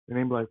 And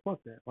they be like,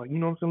 fuck that. Like, you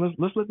know what I'm saying?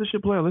 Let's let this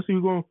shit play out. Let's see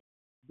who's going to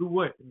do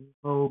what.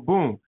 So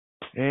boom.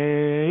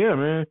 And yeah,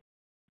 man.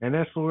 And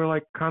that's where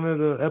like kind of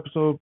the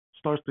episode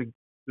starts to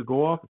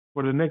go off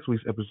for the next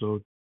week's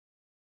episode.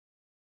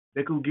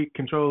 Deku get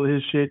control of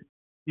his shit.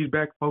 He's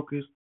back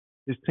focused.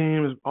 His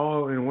team is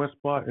all in one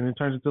spot, and it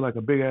turns into like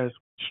a big ass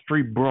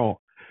street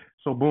brawl.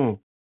 So boom,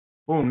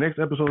 next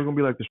episode is gonna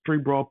be like the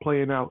street brawl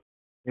playing out,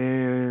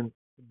 and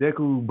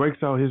Deku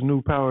breaks out his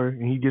new power,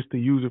 and he gets to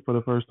use it for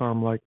the first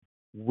time, like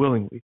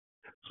willingly.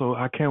 So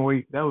I can't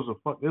wait. It was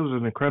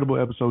an incredible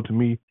episode to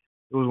me.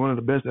 It was one of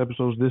the best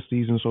episodes this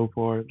season so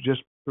far,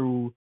 just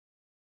through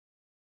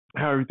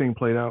how everything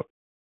played out,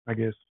 I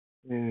guess,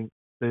 and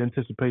the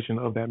anticipation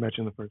of that match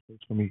in the first place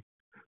for me.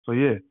 So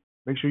yeah,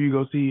 make sure you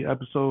go see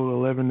episode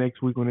 11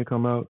 next week when it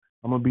come out.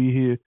 I'm gonna be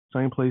here,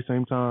 same place,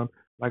 same time.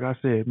 Like I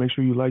said, make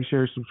sure you like,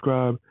 share,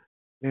 subscribe,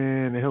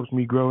 and it helps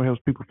me grow and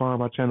helps people find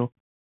my channel.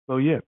 So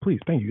yeah,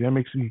 please, thank you. That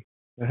helps me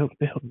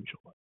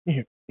show up.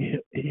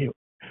 Yeah.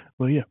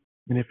 Well, yeah,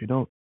 and if you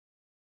don't,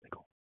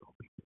 don't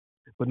be.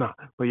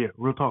 But yeah,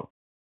 real talk.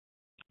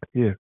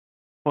 Yeah,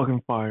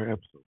 fucking fire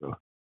episode, though.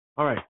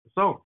 All right,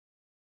 so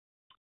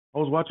I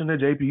was watching the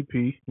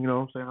JBP. You know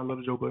what I'm saying? I love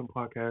the Joe Budden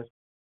podcast.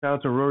 Shout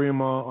out to Rory and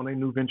Ma on their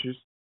new ventures.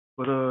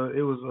 But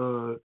it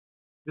was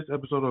this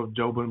episode of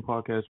Joe Budden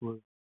podcast was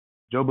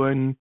Joe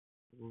Budden,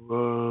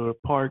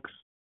 Parks,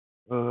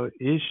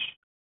 Ish,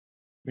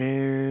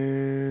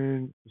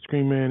 and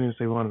Scream Man and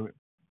Savannah.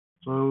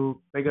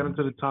 So they got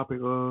into the topic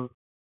of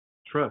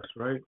trust,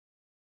 right?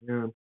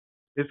 Yeah,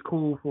 it's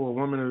cool for a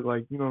woman to,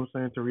 like, you know what I'm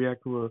saying, to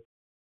react to a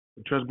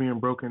trust being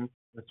broken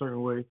a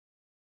certain way.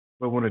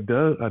 But when a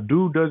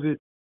dude does it,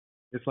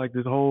 it's like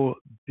this whole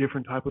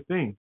different type of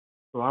thing.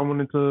 So I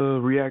wanted to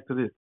react to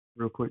this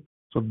real quick.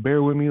 So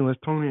bear with me and let's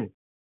tune in.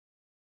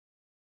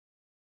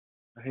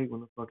 I hate when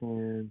the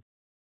fucking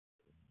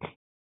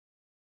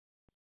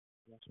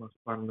that's my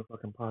spot on the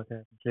fucking podcast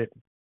and shit.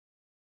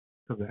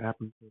 Because the app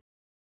is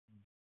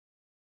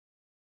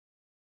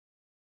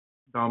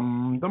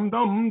dumb. Now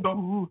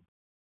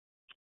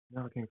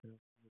I can't say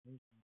that.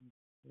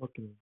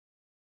 Fucking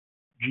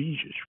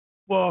Jesus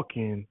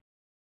fucking.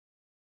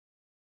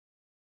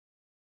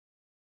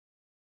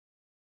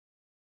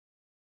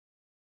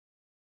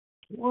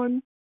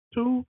 One,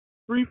 2,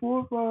 3,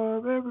 4,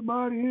 5.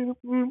 Everybody in the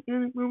room,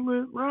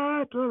 let's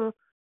ride to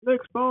the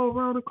next ball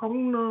around the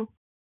corner.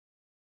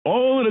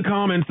 All of the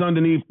comments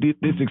underneath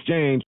this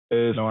exchange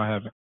is No, I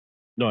haven't.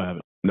 No, I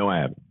haven't.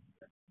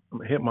 I'm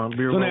gonna hit my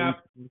beer. So now,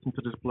 listen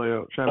to this play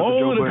out. Shout out to all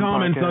Joe of the Budden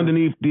comments podcast.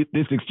 underneath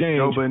this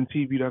exchange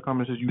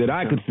JoeBuddenTV.com says that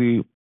I could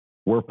see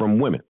were from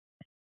women.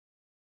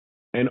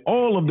 And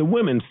all of the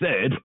women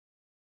said,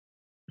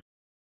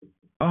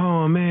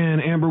 oh man,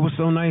 Amber was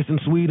so nice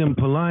and sweet and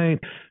polite.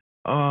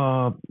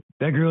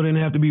 That girl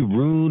didn't have to be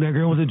rude. That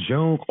girl was a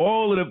joke.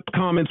 All of the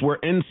comments were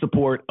in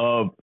support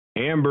of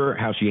Amber,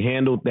 how she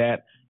handled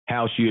that,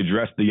 how she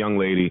addressed the young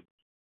lady,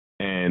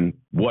 and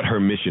what her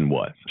mission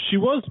was. She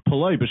was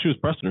polite, but she was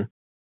pressing her.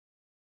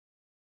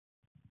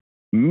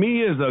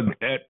 Me as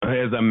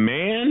a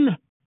man,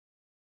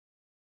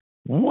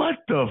 what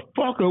the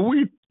fuck are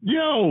we?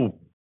 Yo.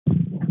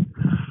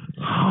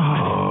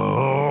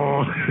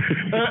 Oh.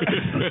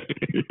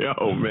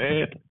 Yo,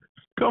 man.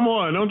 Come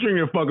on, don't drink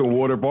your fucking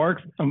water,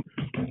 Parks.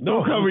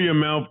 Don't cover your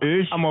mouth,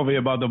 Ish. I'm over here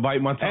about to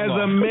bite my tongue As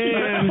off. a man,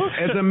 Damn.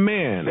 as a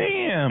man,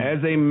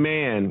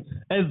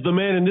 As the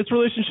man in this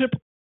relationship,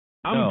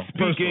 I'm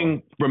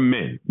speaking for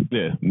men.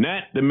 yeah.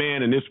 Not the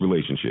man in this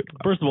relationship.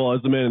 First of all,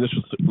 as the man in this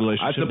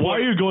relationship, why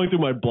are you going through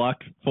my block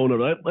phone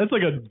number? That's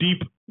like a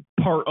deep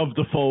part of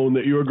the phone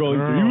that you are going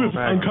through. You have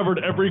uncovered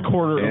every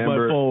corner of my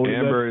phone.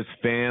 Amber is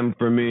fam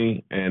for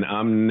me, and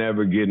I'm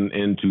never getting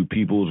into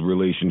people's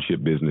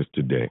relationship business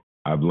today.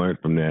 I've learned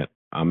from that.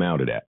 I'm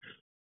out of that.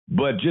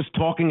 But just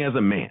talking as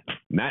a man,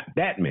 not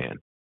that man,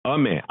 a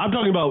man. I'm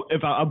talking about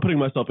if I'm putting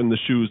myself in the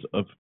shoes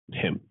of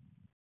him.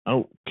 I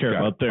don't care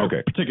about their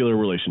particular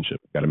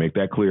relationship. Got to make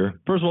that clear.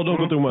 First of all, don't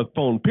go through my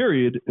phone,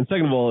 period. And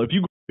second of all, if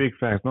you... Big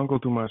facts. Don't go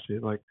through my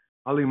shit. Like,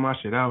 I leave my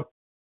shit out.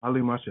 I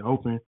leave my shit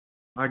open.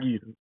 I give you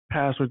the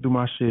password through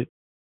my shit.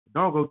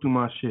 Don't go through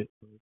my shit.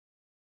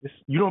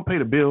 You don't pay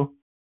the bill.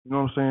 You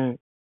know what I'm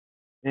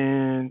saying?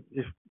 And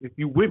if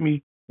you with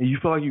me and you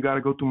feel like you got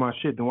to go through my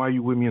shit, then why are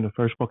you with me in the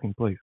first fucking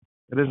place?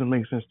 It doesn't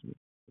make sense to me.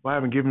 If I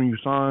haven't given you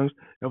signs,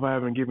 if I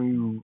haven't given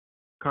you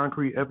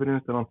concrete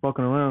evidence that I'm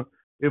fucking around,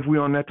 if we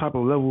on that type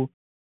of level,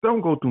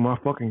 don't go through my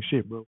fucking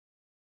shit, bro.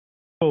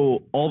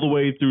 Go all the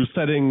way through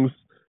settings.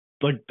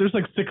 Like, there's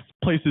like 6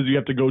 places you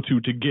have to go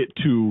to get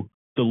to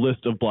the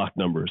list of block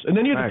numbers. And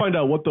then you have to find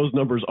out what those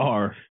numbers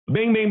are.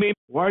 Bing, bing, bing.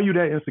 Why are you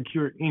that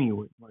insecure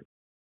anyway? Like,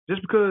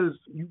 just because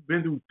you've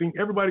been through things,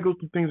 everybody goes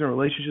through things in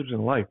relationships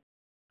in life.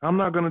 I'm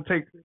not going to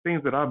take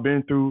things that I've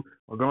been through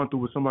or gone through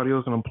with somebody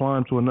else and apply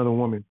them to another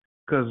woman.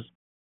 Because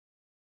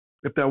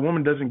if that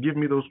woman doesn't give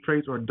me those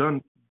traits or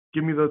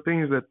give me the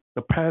things that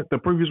the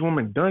previous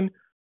woman done,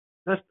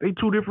 they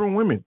 2 different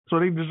women. So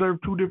they deserve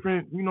 2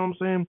 different, you know what I'm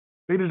saying?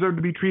 They deserve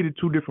to be treated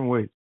 2 different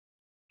ways.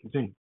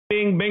 Continue.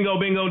 Bing, bingo,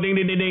 bingo, ding,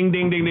 ding, ding, ding,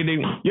 ding, ding,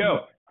 ding.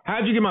 Yo,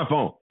 how'd you get my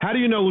phone? How do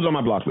you know who's on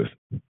my block list?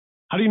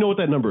 How do you know what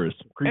that number is?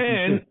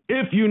 And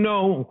if you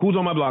know who's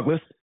on my block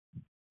list,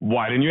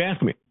 why didn't you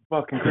ask me?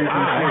 Fucking creepy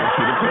I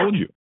should have told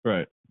you.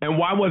 Right. And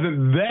why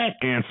wasn't that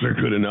answer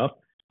good enough?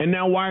 And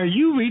now why are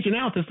you reaching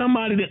out to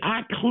somebody that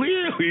I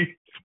clearly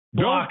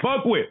don't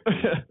fuck with?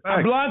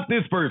 I blocked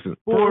this person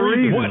for a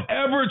reason.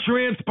 Whatever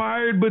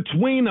transpired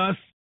between us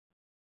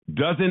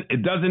doesn't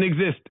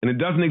exist, and it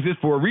doesn't exist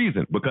for a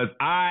reason because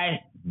I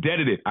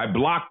deaded it. I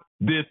blocked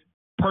this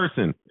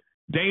person.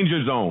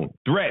 Danger zone,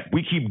 threat.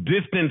 We keep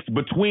distance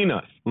between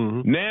us.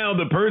 Mm-hmm. Now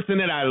the person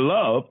that I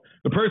love,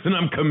 the person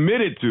I'm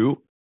committed to,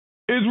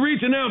 is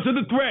reaching out to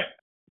the threat.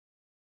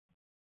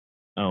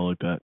 I don't like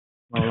that.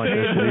 Hey,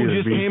 boo,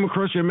 just came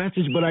across your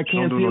message, but I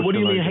can't see it. What do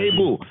you mean, hey,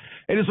 boo?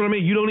 And that's what I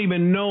mean. You don't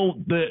even know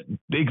the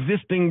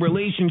existing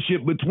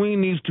relationship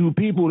between these 2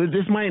 people.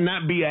 This might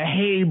not be a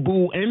hey,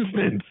 boo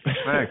instance.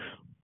 Thanks.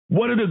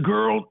 What are the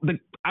girls?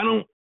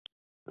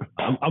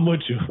 I'm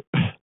with you.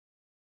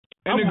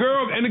 And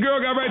the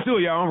girl got right to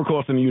it. Y'all, I'm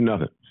costing you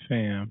nothing.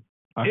 Fam.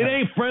 It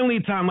ain't friendly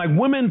time. Like,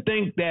 women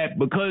think that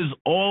because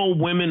all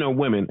women are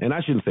women, and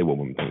I shouldn't say what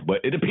women think,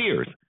 but it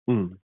appears.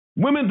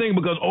 Women think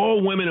because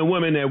all women are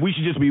women that we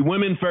should just be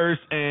women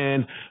first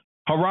and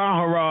hurrah,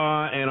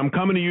 hurrah, and I'm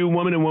coming to you,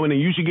 woman and woman, and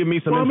you should give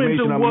me some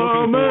information I'm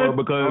looking for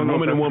because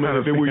woman and woman,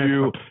 if it were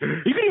you.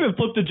 You can even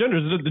flip the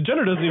genders. The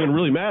gender doesn't even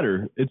really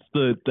matter. It's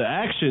the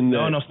action.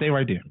 No, stay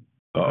right there.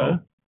 Uh-oh.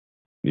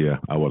 Yeah,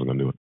 I wasn't going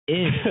to do it.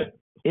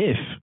 If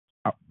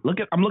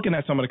I'm looking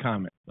at some of the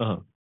comments.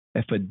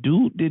 If a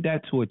dude did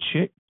that to a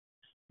chick,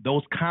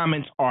 those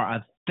comments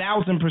are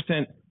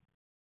 1,000%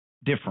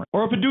 different.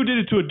 Or if a dude did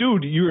it to a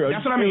dude,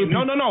 that's what I mean.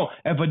 No.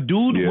 If a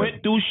dude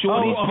went through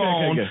Shorty's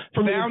phone,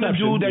 found a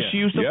dude that she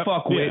used to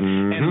fuck with,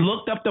 and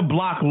looked up the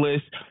block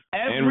list,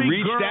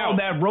 every girl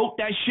that wrote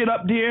that shit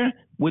up there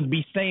would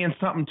be saying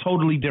something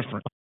totally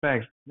different.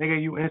 Facts.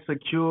 Nigga, you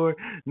insecure.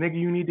 Nigga,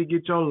 you need to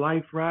get your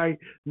life right.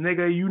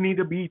 Nigga, you need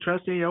to be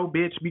trusting your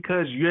bitch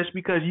because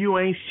you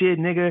ain't shit,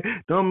 nigga.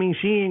 Don't mean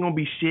she ain't gonna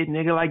be shit,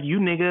 nigga, like you,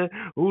 nigga.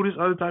 Ooh, this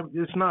other type.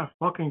 It's not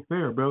fucking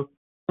fair, bro.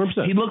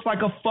 100%. He looks like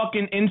a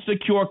fucking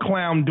insecure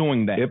clown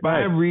doing that. If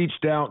I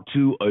reached out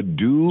to a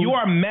dude, you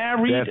are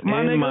married, that's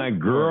my in nigga? my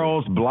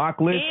girl's block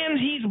list, and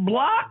he's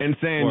blocked, and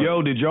saying,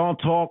 "Yo, did y'all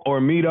talk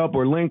or meet up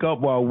or link up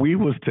while we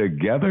was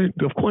together?"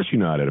 Of course, you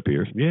know how that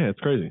appears. Yeah,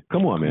 it's crazy.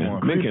 Come on, man.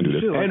 Men can't do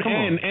this. Like,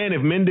 and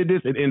if men did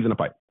this, it ends in a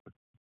fight.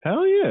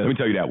 Hell yeah. Let me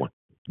tell you that one.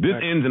 This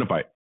ends in a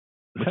fight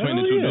between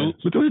the 2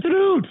 dudes. Between the 2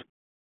 dudes.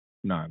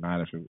 No, not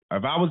if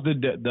I was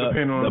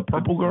the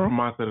purple girl. Oh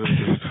my God!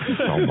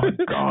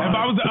 If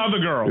I was the other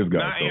girl,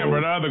 not Amber,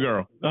 the other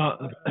girl,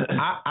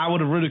 I would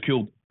have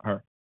ridiculed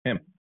him.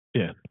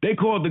 Yeah, they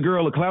called the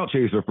girl a clout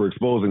chaser for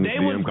exposing the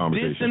DM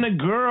conversation. They was dissing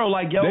the girl,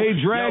 like yo. They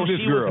dragged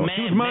this girl.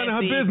 She was minding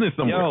her business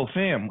somewhere. Yo,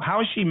 fam,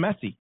 how is she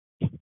messy?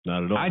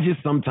 Not at all. I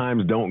just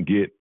sometimes don't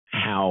get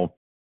how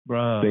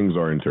things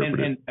are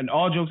interpreted. And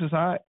all jokes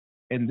aside,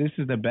 and this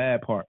is the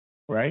bad part,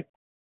 right?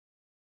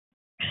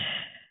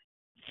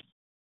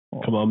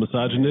 Come on,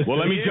 misogynist. Well,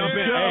 let me jump in.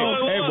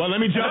 Hey, let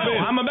me jump in.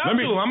 I'm about to. I'm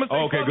going to say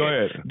okay, go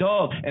ahead.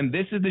 Dog, and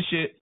this is the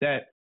shit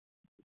that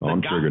Oh,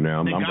 I'm triggered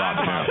now. I'm rocking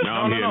now.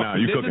 Now I'm here. Now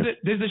you cooking.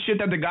 This is the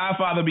shit that the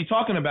Godfather be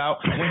talking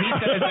about when he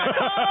says that.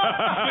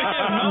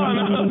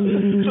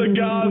 The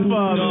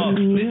Godfather. No,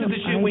 this is the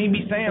shit when he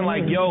be saying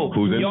like, "Yo,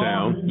 who's in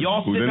town?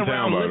 Y'all Who's sitting in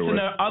town, around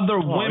listening to other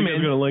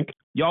women.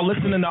 Y'all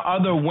listening to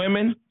other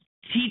women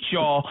teach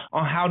y'all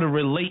on how to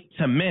relate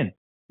to men.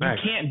 You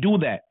can't do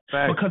that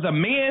because a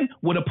man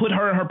would have put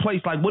her in her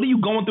place. Like, what are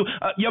you going through?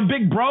 Your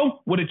big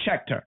bro would have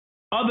checked her.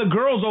 Other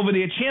girls over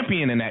there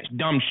championing that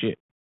dumb shit."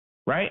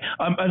 Right?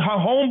 Her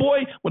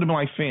homeboy would have been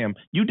like, fam,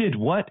 you did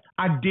what?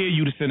 I dare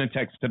you to send a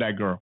text to that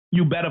girl.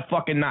 You better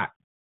fucking not.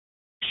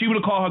 She would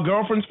have called her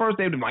girlfriends first.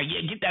 They would have been like,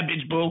 yeah, get that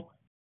bitch, boo.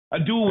 A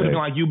dude would have been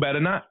like, you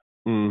better not.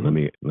 Mm-hmm.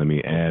 Let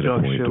me add a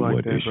point to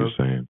what Isha's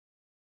saying.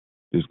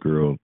 This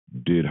girl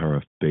did her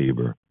a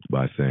favor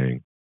by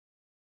saying,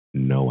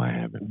 no, I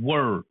haven't.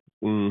 Word.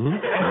 Mm-hmm.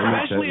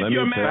 Especially if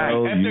you're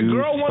married. If the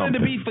girl wanted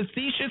to be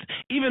facetious,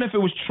 even if it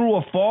was true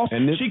or false,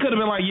 she could have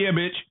been like, yeah,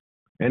 bitch.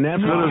 And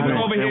that's why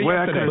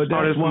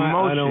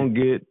I don't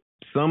get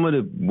some of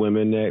the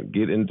women that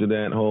get into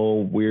that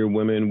whole weird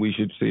women, we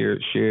should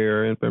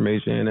share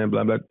information and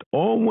blah, blah.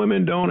 All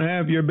women don't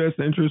have your best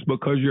interest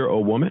because you're a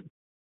woman.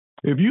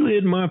 If you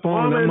hit my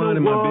phone and I'm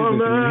minding my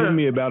business and you hit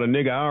me about a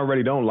nigga I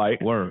already don't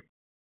like, or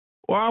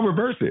I'll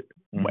reverse it.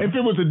 Mm-hmm. If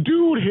it was a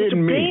dude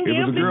hitting me, it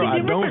was a girl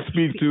I don't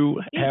speak to,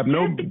 have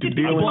no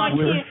dealings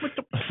with,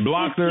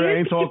 blocked her,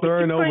 ain't talked to her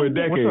in over a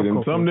decade,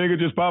 and some nigga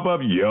just pop up,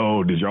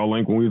 yo, did y'all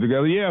link when we was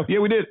together? Yeah,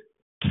 we did.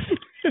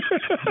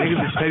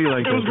 Niggas is petty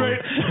like that. It was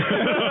great.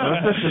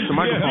 That's just the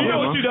microphone. You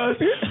know what she does?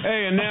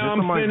 Hey, and now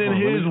I'm spinning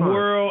his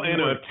world in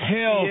a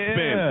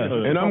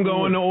tailspin, and I'm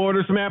going to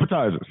order some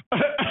appetizers.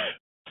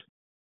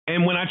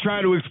 And when I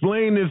try to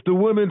explain this to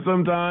women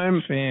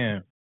sometimes, they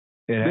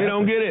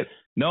don't get it.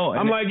 No,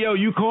 I'm like, yo,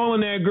 you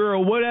calling that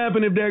girl? What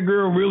happened if that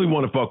girl really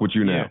want to fuck with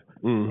you now?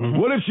 Yeah. Mm-hmm.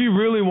 What if she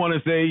really want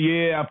to say,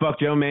 yeah, I fucked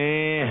your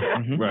man.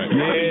 Mm-hmm. Right.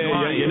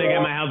 Yeah, your nigga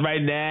at my house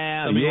right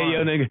now. Yeah,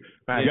 your nigga.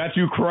 Right. Got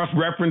you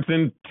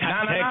cross-referencing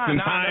texts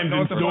and times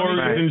and stories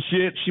and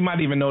shit. She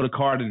might even know the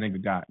card the nigga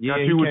got. Yeah,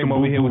 he came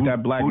over here with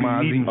that black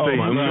Mozzie. Oh,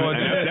 my God.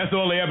 That's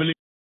all they ever need.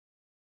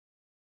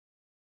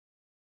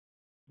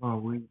 Oh,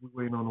 we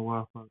waiting on the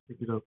Wi-Fi. Pick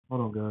it up.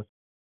 Hold on, guys.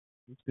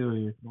 We still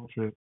here. Don't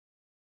trip.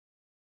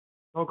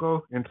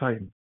 Coco and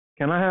Titan.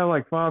 Can I have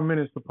like 5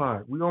 minutes to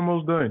pod? We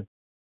almost done.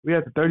 We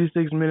at the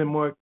 36-minute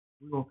mark.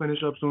 We're going to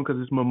finish up soon because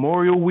it's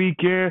Memorial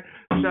Weekend.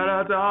 Shout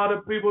out to all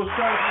the people.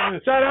 Shout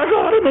out to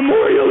all the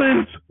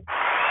Memorialists.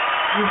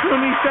 You feel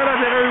me? Shout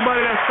out to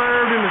everybody that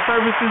served in the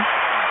services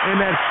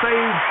and that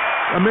saved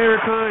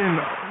America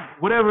and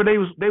whatever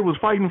they was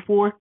fighting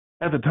for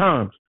at the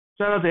times.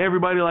 Shout out to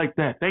everybody like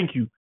that. Thank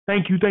you.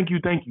 Thank you, thank you,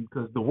 thank you.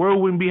 Because the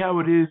world wouldn't be how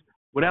it is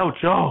without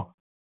y'all.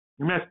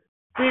 And that's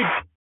big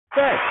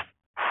facts.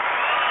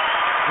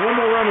 One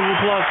more round of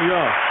applause for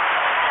y'all.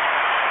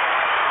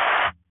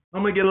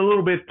 I'm gonna get a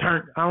little bit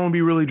turned. I don't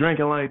be really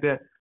drinking like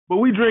that, but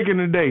we drinking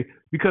today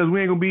because we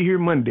ain't gonna be here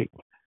Monday.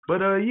 But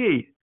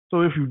yeah.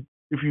 So if you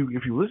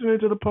listening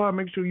to the pod,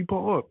 make sure you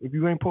pull up. If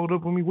you ain't pulled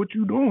up with me, what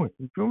you doing?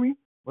 You feel me?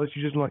 Unless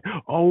you just like,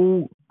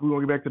 oh, we're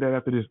gonna get back to that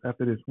after this.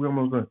 After this, we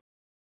almost done.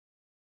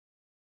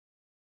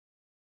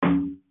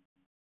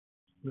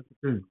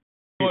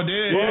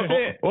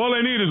 All I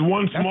need is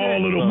one small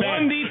little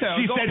one detail.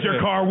 She said your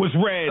car was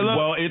red.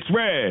 Well, it's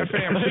red.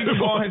 Fam, she can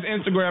go on his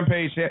Instagram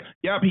page.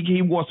 Yep,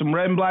 he wore some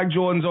red and black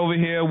Jordans over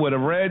here with a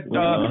red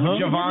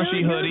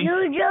Givenchy hoodie.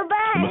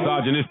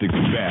 Misogynistic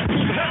is back.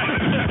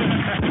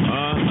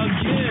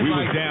 We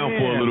was down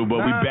for a little,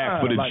 but we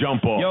back for the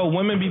jump off. Yo,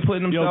 women be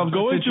putting themselves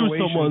going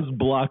through someone's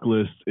block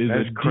list is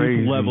a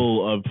deep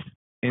level of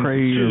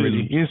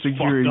insecurity,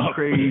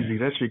 crazy.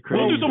 That shit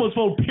crazy. Well, do someone's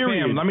phone,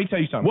 period. Let me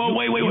tell you something. Well,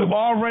 wait. You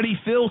already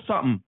feel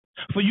something.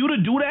 For you to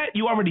do that,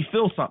 you already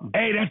feel something.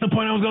 Hey, that's the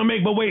point I was going to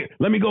make. But wait,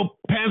 let me go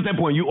past that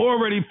point. You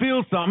already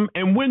feel something.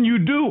 And when you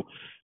do,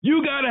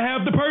 you got to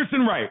have the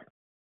person right.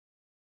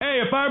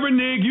 Hey, if I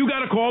renege, you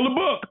got to call the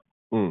book.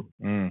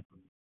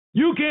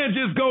 You can't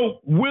just go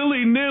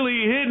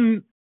willy-nilly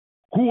hitting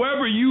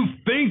whoever you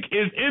think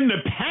is in the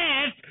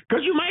past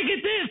because you might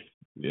get this.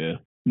 Yeah.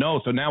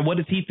 No, so now what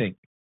does he think?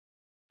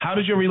 How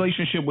does your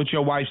relationship with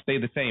your wife stay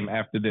the same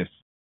after this?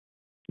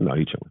 No,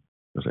 he chilling.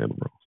 That's Amber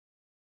Rose.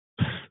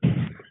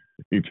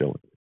 He chilling.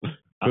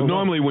 Because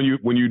normally when you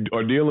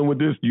are dealing with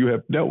this, you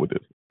have dealt with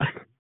this.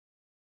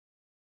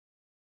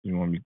 You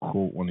want me to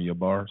quote one of your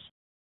bars?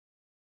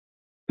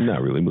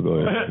 Not really, but go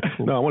ahead.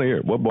 No, I want to hear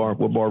it. What bar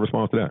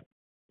responds to that?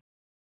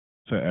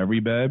 To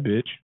every bad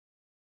bitch. ...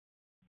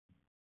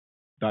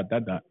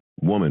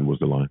 Woman was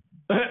the line.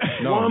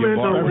 No, woman,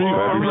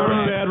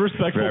 bad,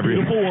 respectful,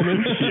 beautiful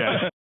woman.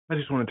 Yeah. I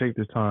just want to take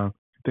this time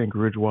to thank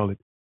Ridge Wallet.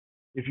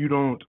 If you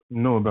don't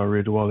know about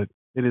Ridge Wallet,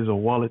 it is a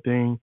wallet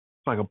thing.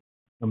 It's like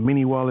a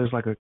mini wallet. It's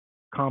like a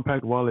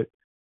compact wallet,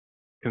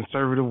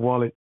 conservative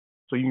wallet.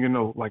 So you can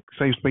like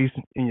save space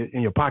in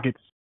your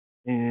pockets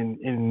and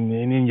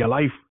in your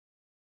life.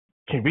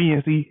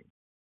 Conveniency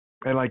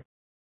at like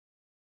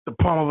the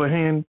palm of a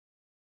hand.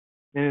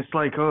 And it's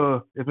like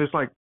if it's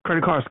like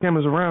credit card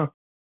scammers around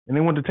and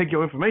they want to take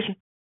your information,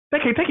 they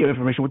can't take your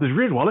information with this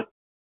Ridge wallet.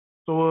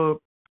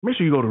 So make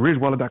sure you go to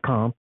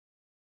ridgewallet.com.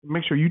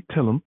 Make sure you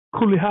tell them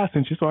Cooley High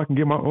sent you so I can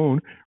get my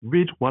own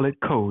Ridge Wallet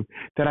code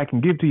that I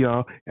can give to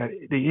y'all at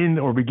the end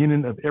or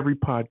beginning of every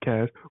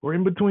podcast or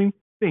in between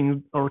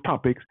things or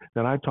topics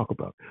that I talk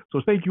about.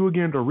 So thank you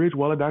again to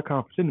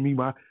ridgewallet.com for sending me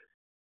my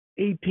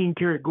 18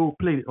 karat gold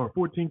plated or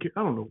 14 karat.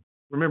 I don't know.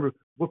 Remember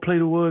what plate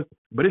it was,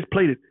 but it's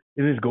plated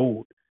and it's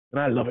gold. And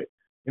I love it.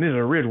 And it's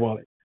a Ridge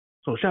Wallet.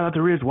 So shout out to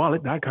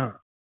ridgewallet.com.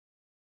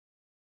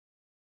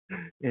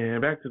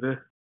 And back to the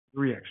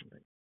reaction thing.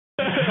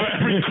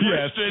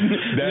 Yes,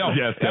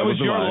 that was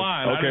your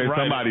line. Okay,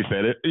 somebody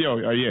said it.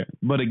 Yeah.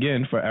 But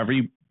again, for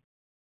every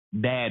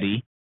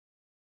daddy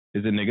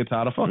is a nigga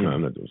tired of fucking. No,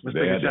 I'm not doing that.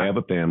 They have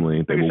a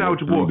family. Take a shot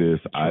with your boy. This.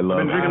 I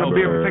love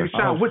her. Take a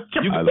shot with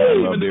I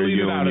love their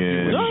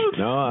union.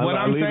 What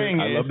I'm saying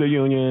is, I love their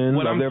union.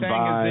 What love I'm their saying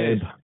vibe. is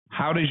this.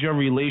 How does your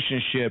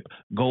relationship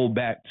go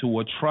back to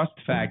a trust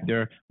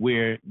factor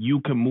where you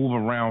can move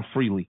around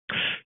freely?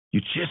 You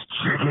just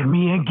triggered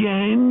me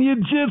again.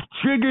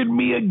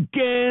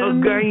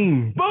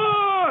 Again.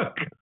 Fuck!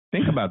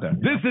 Think about that.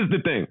 This is the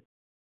thing.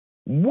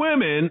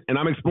 Women, and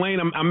I'm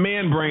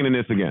man-braining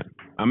this again.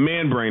 I'm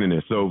man-braining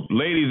this. So,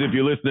 ladies, if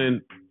you're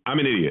listening, I'm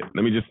an idiot.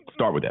 Let me just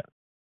start with that.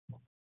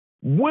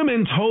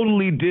 Women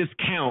totally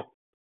discount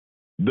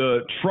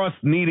the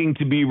trust needing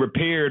to be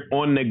repaired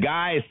on the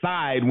guy's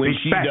side when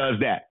she does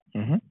that.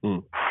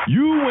 Mm-hmm.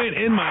 You went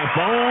in my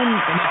phone,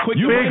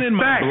 you went in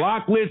my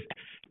block list,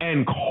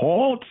 and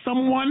called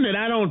someone that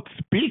I don't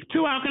speak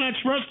to? How can I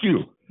trust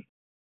you?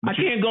 I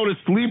can't go to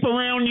sleep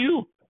around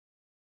you.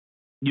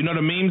 You know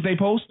the memes they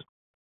post?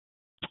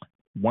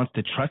 Once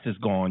the trust is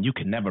gone, you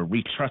can never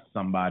retrust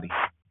somebody.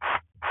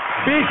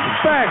 Big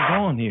fact.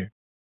 Gone here.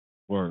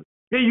 Word.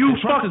 Yeah, you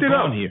fucked it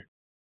up. Here.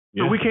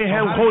 So we can't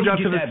hold y'all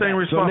to the same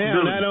responsibility.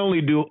 So now, not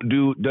only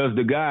does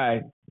the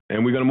guy,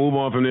 and we're going to move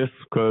on from this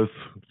because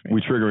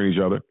we're triggering each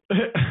other,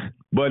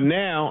 but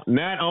now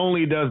not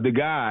only does the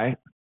guy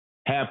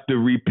have to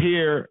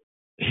repair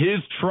his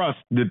trust,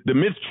 the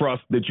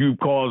mistrust that you've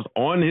caused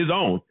on his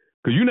own,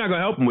 because you're not going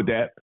to help him with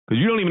that, because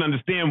you don't even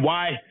understand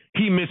why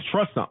he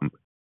mistrusts something.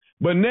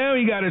 But now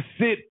he got to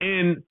sit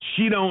in,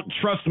 she don't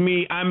trust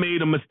me, I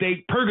made a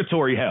mistake,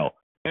 purgatory hell.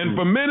 And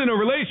for men in a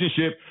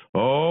relationship,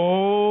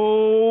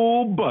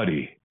 oh,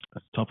 buddy.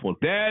 That's a tough one.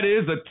 That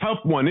is a tough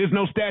one. There's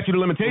no statute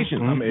of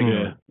limitations. I'm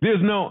ignorant.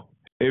 There's no,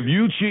 if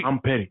you cheat. I'm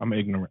petty. I'm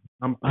ignorant.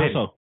 I'm petty.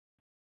 Also,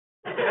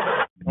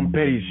 I'm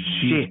petty as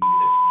shit.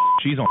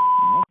 She's on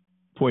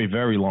for a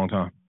very long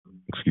time.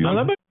 Excuse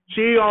me.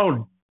 She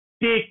on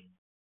dick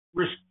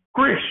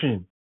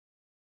restriction.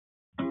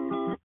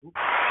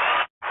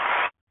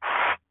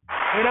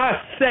 And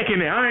I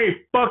second it. I ain't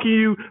fucking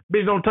you.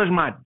 Bitch, don't touch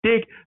my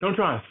dick. Don't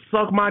try and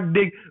suck my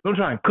dick. Don't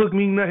try and cook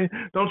me nothing.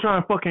 Don't try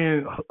and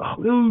fucking... Fuck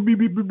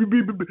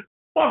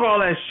all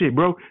that shit,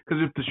 bro.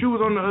 Because if the shoe was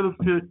on the other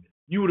foot,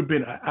 you would have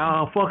been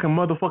a fucking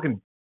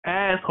motherfucking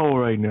asshole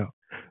right now.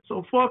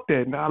 So fuck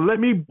that. Now let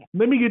me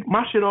get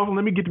my shit off and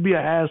let me get to be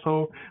an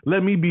asshole.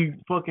 Let me be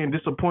fucking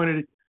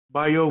disappointed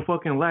by your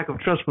fucking lack of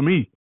trust for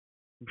me.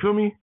 You feel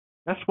me?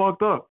 That's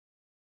fucked up.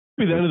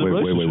 Wait. You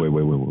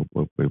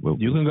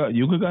can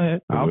go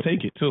ahead. I'll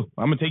take it too.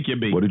 I'm gonna take your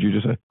bait. What did you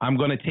just say? I'm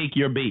gonna take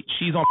your bait.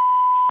 She's on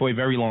for a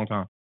very long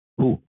time.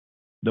 Who?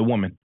 The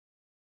woman.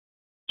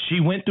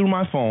 She went through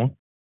my phone.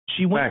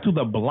 She went to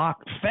the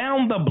block,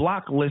 found the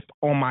block list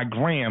on my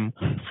gram,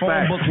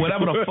 phone book,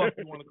 whatever the fuck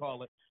you want to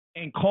call it,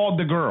 and called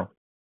the girl.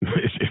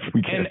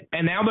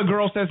 And now the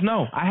girl says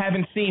no. I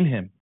haven't seen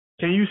him.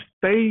 Can you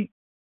stay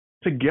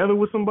together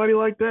with somebody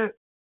like that?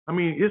 I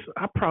mean, it's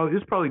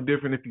probably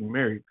different if you're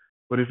married.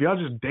 But if y'all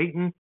just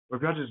dating, or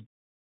if y'all just,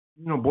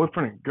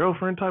 boyfriend and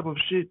girlfriend type of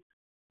shit,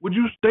 would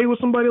you stay with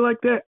somebody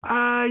like that?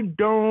 I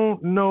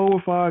don't know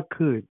if I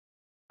could.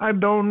 I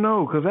don't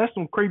know, because that's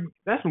some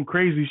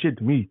crazy shit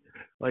to me.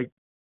 Like,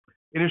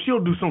 and if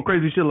she'll do some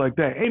crazy shit like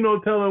that, ain't no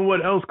telling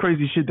what else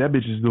crazy shit that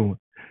bitch is doing.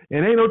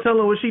 And ain't no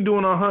telling what she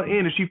doing on her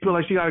end if she feel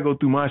like she got to go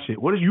through my shit.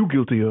 What is you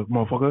guilty of,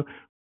 motherfucker?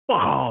 Fuck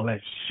all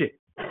that shit.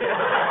 You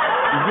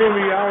feel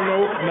me? I don't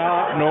know.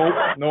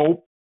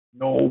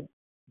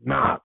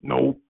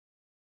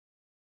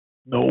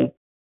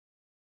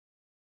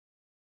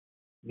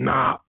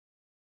 Nah.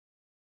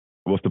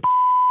 What's the?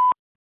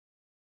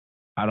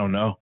 I don't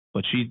know,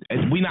 but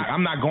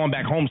I'm not going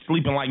back home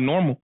sleeping like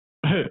normal.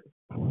 I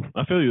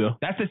feel you though.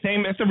 That's the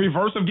same. That's the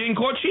reverse of getting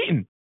caught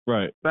cheating.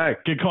 Right.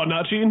 Back. Get caught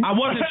not cheating. I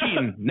wasn't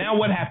cheating. Now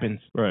what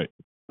happens? Right.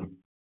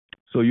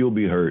 So you'll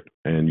be hurt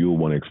and you'll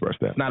want to express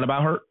that. It's not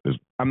about hurt.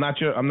 I'm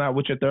not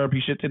with your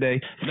therapy shit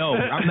today. No,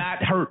 I'm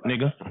not hurt,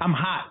 nigga. I'm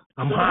hot.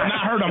 I'm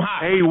not hurt. I'm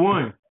hot.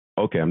 A1.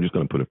 Okay, I'm just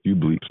gonna put a few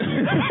bleeps.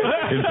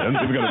 I'm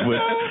just gonna put.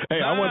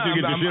 Hey, I want you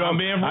to get your shit off.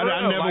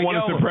 I never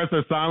want to suppress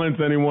or silence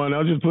anyone.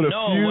 I'll just put a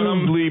few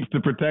bleeps to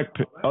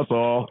protect us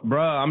all.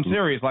 Bruh, I'm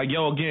serious. Like,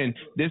 yo, again,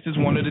 this is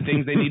one of the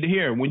things they need to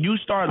hear. When you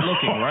start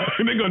looking, right?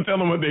 They're gonna tell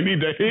them what they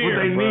need to hear.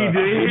 What they need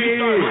to hear. You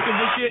start looking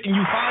for shit and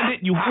you find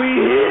it.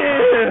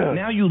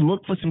 Now you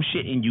look for some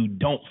shit and you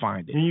don't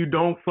find it. And you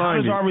don't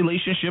find it. How does our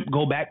relationship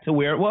go back to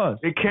where it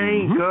was? It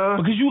can't,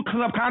 because you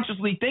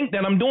subconsciously think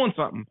that I'm doing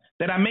something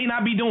that I may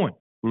not be doing.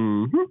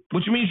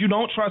 Which means you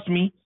don't trust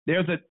me.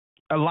 There's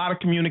a lot of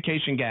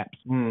communication gaps.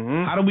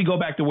 How do we go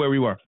back to where we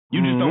were?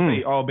 You just don't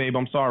say, "Oh, babe,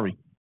 I'm sorry."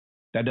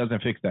 That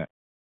doesn't fix that.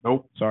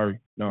 Nope. Sorry.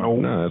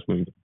 No, that's what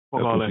you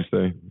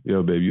say.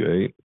 Yo, babe, you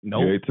ate?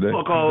 Nope. You ate today?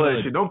 Fuck all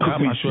that shit. Don't cook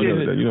me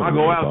shit. I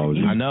go out and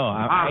eat. I know.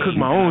 I cook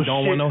my own shit.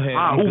 Don't want no head.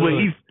 I Uber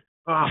Eats.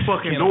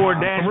 Fucking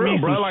DoorDash me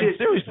some shit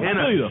seriously, in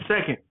a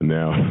second.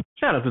 Now,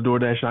 shout out to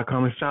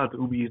DoorDash.com and shout out to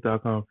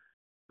UberEats.com.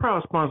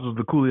 Proud sponsors of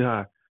the Coolie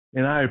High.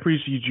 And I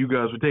appreciate you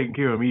guys for taking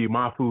care of me and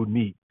my food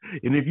needs.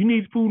 And if you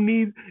need food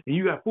needs and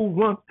you got food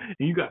wants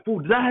and you got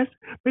food desires,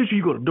 make sure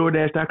you go to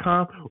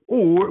DoorDash.com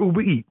or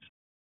Uber Eats.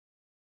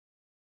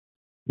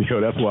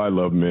 Yo, that's why I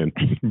love men,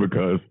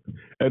 because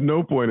at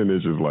no point in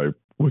Ish's life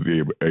was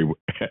he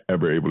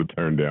ever able to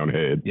turn down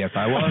head. Yes,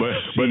 I was.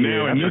 But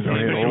now in this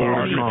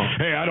situation,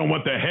 hey, I don't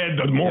want the head,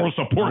 the moral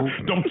support.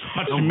 Don't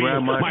touch me.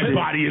 My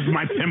body is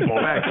my temple.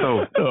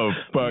 Facto. Oh,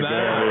 fuck.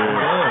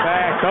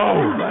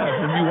 Facto.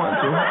 If you want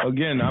to.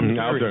 Again,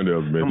 I'll turn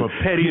to man. I'm a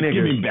petty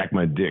nigga. Give me back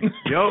my dick.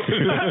 Yo,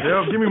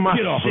 give me my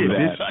Get off shit, of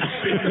that.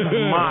 This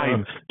is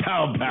mine.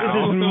 Pow, pow.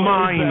 This is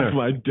mine. That's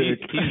my dick.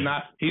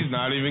 He's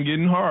not even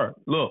getting hard.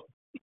 Look.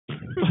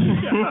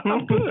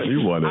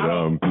 You wanted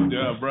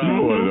yeah, bro.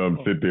 You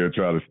wanted sit there and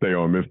try to stay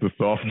on Mr.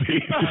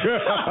 Softy.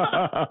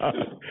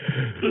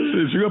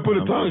 She gonna put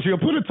a tongue. She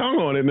gonna put a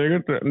tongue on it, nigga.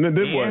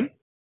 This one,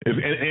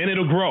 and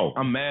it'll grow.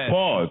 I'm mad.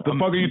 Pause. The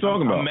fuck are you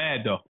talking about? I'm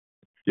mad though.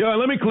 Yo,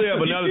 let me clear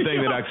up another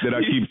thing that I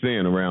keep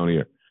saying around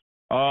here.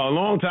 A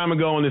long time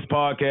ago on this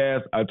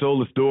podcast, I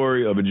told the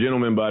story of a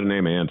gentleman by the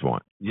name of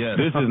Antoine. Yes.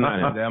 This is not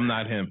him. I'm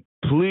not him.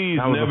 Please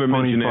never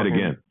mention that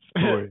again.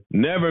 Story.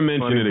 Never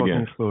mention it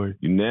again. Story.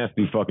 You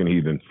nasty fucking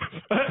heathens.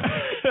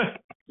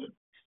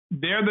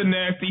 They're the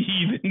nasty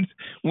heathens.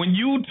 When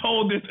you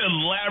told this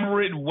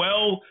elaborate,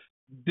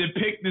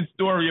 well-depicted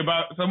story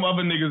about some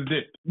other nigga's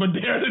dick, but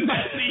they're the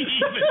nasty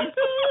heathens.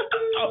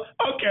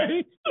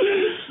 Okay.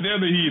 They're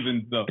the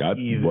heathens, though. I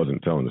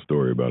wasn't telling a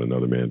story about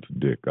another man's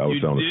dick. I was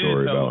telling a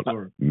story about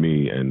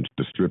me and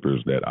the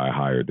strippers that I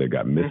hired that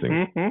got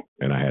missing,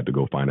 and I had to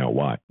go find out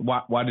why.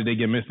 Why did they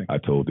get missing? I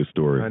told this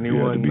story. You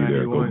had to be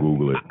there. Go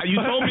Google it.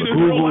 You told me there's a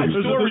real life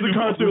story. There's a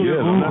cartoon.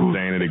 Yes, I'm not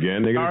saying it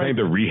again. Nigga, this ain't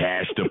the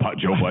rehash to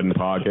Joe Budden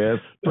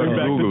podcast. Bring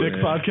back Google the Dick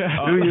podcast.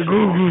 Do your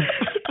Google.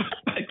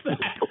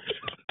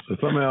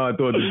 Somehow I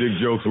thought the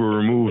dick jokes were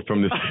removed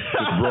from this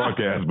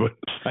broadcast, but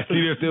I see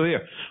they're still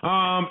here.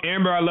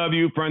 Amber, I love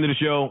you, friend of the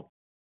show.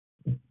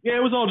 Yeah,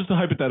 it was all just a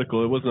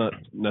hypothetical. It was not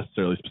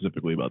necessarily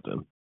specifically about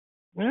them.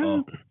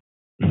 Yeah.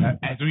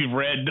 As we've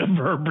read the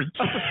verbiage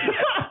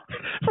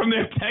from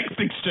their text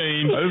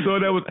exchange. I just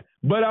thought that was,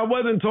 but I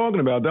wasn't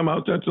talking about them. I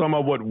was just talking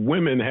about what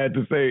women had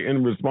to say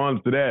in response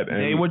to that. And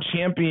they were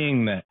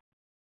championing that.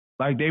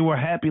 Like, they were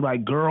happy,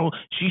 like, girl,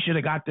 she should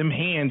have got them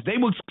hands. They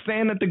were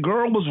saying that the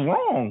girl was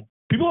wrong.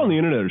 People on the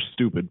internet are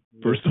stupid,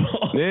 first of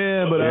all.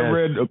 Yeah, but I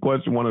read a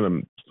question,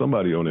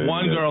 somebody on the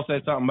One internet. girl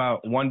said something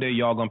about one day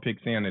y'all gonna pick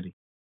sanity.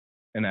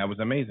 And that was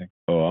amazing.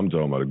 Oh, I'm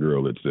talking about a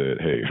girl that said,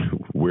 hey,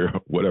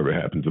 whatever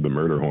happened to the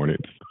murder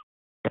hornets?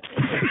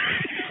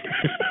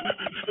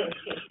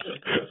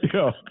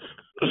 Yo,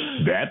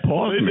 that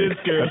paused me.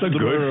 That's a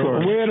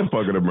good. Where the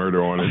fuck are the murder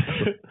hornets?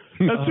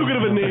 That's too good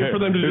of a name for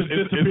them to just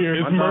disappear.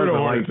 It's murder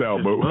hornets out,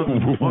 but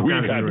we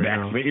got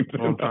vaccines.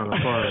 I'm kind of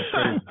far.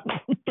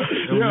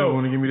 They don't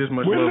want to give me this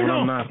much love when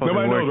I'm not fucking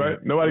nobody working. knows, right?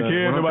 Nobody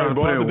cares. Nobody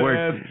bothers to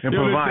ask. And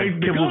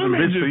provide kibbles and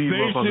bits for you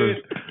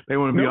motherfuckers. They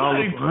want to be all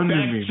up under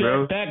me,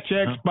 bro. Fact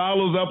checks,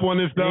 follows up on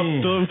this stuff.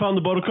 Still haven't found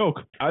the boat of coke.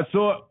 I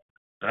saw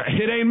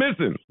it ain't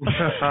missing.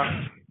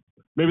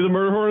 Maybe the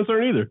murder hornets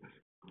aren't either.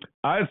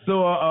 I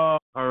saw.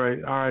 All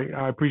right.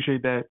 I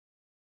appreciate that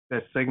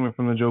segment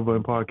from the Joe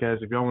Budden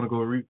podcast. If y'all want to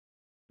go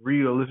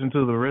read or listen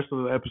to the rest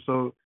of the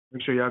episode,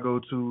 make sure y'all go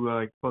to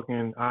like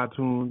fucking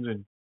iTunes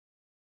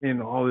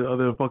and all the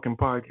other fucking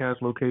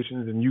podcast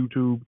locations and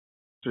YouTube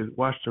to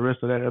watch the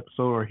rest of that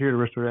episode or hear the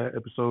rest of that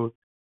episode.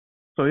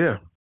 So yeah,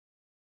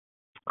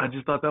 I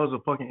just thought that was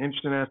a fucking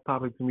interesting ass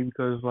topic to me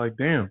because like,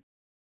 damn,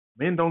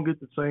 men don't get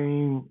the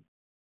same.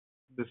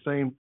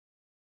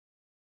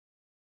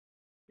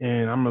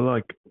 And I'm a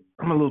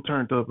little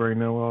turned up right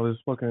now with all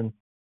this fucking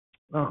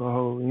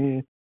alcohol.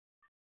 Yeah.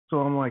 So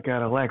I'm like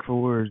at a lack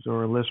for words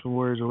or a less for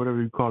words or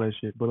whatever you call that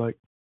shit. But like,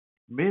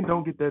 men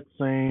don't get that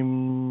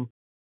same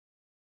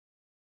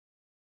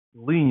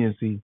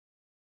leniency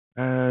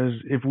as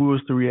if we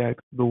was to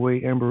react the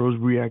way Amber Rose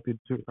reacted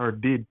to or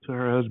did to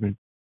her husband.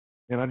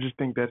 And I just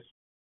think it's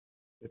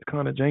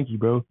kind of janky,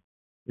 bro.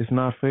 It's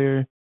not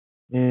fair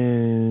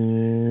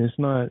and it's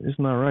not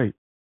right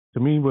to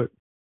me. But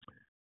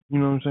You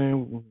know what I'm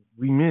saying?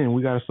 We men,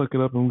 we gotta suck it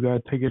up and we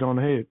gotta take it on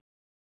the head.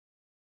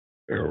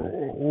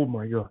 Oh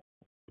my God.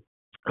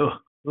 Ugh,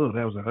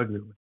 that was an ugly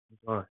one. I'm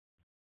sorry.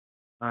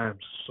 I am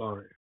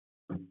sorry.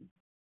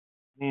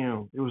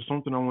 Damn, it was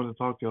something I wanted to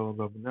talk to y'all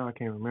about, but now I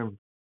can't remember.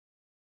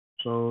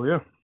 So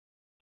yeah,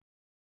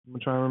 I'm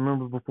gonna try and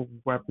remember before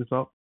we wrap this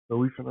up. So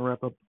we finna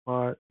wrap up the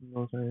pod. You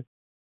know what I'm saying?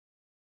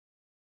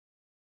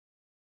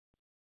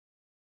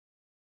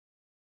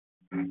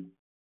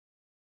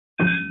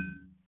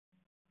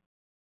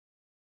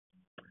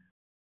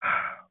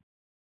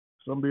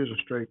 Some beers are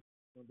straight.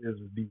 Some beers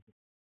are decent.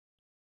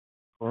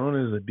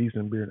 Corona is a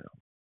decent beer now.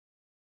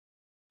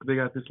 They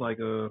got this like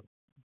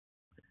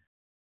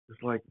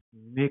it's like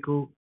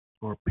nickel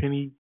or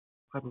penny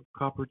type of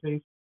copper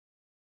taste.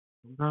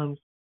 Sometimes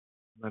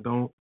I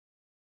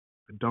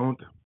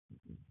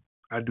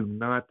do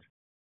not,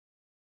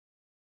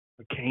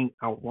 I can't,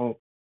 I won't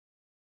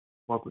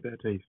fuck with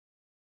that taste.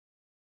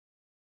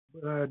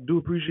 But I do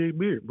appreciate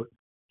beer. But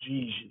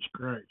Jesus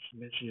Christ,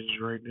 that shit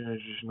is right there.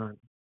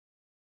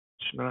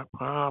 It's not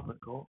popping,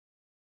 Cole.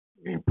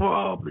 It ain't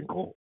popping,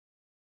 Cole.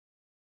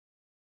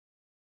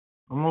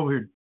 I'm over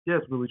here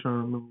desperately trying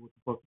to remember what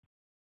the fuck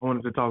I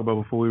wanted to talk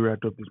about before we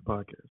wrapped up this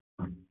podcast.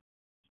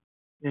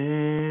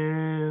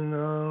 And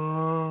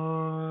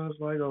it's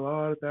like a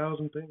lot of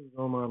thousand things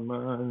on my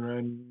mind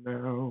right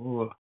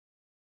now.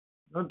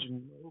 Don't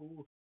you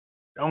know?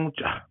 Don't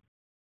ya?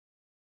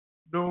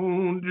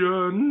 Don't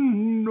you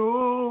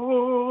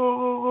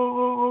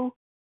know?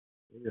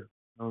 Yeah,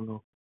 I don't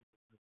know.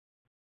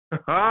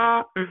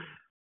 Fuck.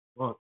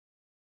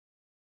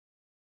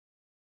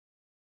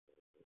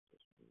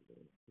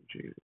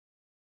 Appreciate it.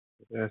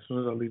 As soon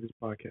as I leave this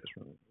podcast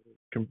room,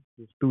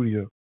 the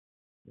studio,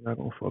 they're not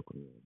gonna fuck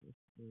with me.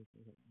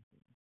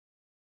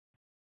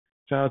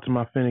 Shout out to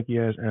my finicky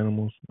ass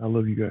animals. I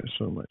love you guys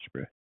so much,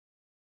 bro.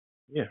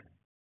 Yeah.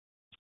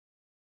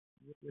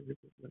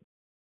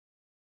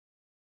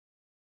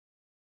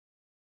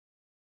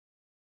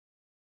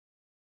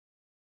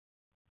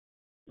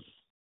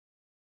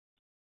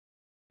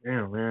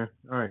 Damn, man.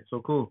 All right,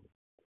 so cool.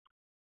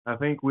 I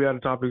think we had the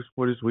topics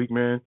for this week,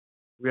 man.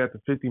 We at the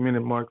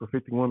 50-minute mark or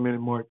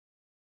 51-minute mark.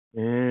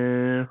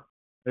 And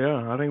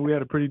yeah, I think we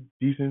had a pretty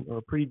decent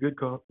or pretty good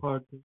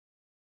podcast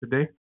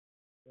today.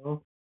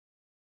 So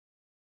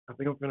I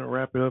think I'm gonna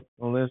wrap it up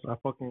unless I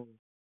fucking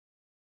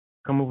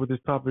come up with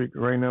this topic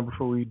right now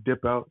before we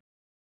dip out.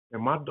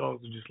 And my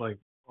dogs are just like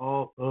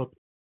all up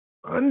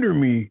under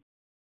me.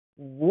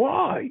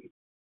 Why?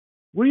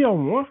 What do y'all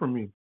want from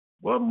me?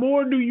 What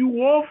more do you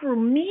want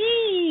from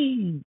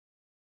me?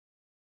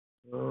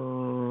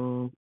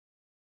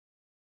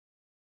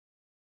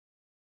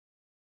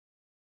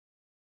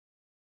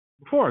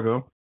 Before I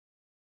go,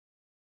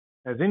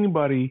 has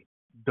anybody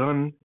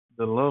done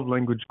the love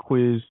language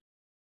quiz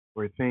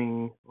or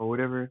thing or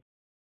whatever?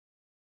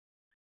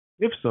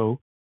 If so,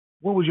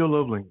 what was your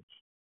love language?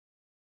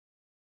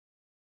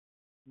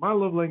 My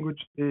love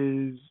language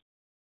is,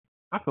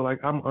 I feel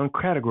like I'm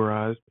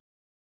uncategorized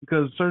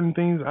because certain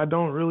things that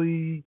don't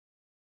really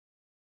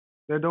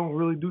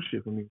do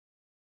shit for me.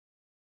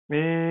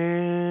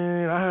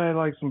 And I had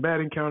like some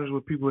bad encounters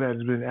with people that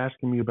has been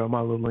asking me about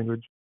my love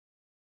language.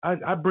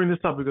 I bring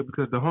this topic up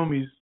because I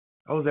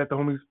was at the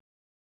homies,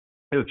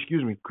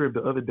 crib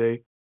the other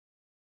day.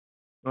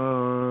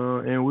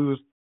 And we was,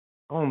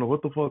 I don't know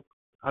what the fuck.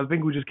 I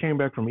think we just came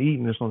back from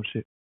eating or some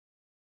shit.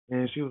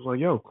 And she was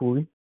like, "Yo,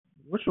 Cooley,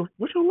 what's your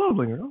love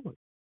language?" I was like,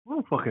 "I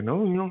don't fucking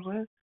know." You know what I'm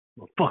saying?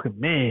 I'm a fucking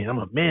man. I'm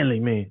a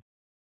manly man.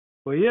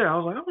 But yeah, I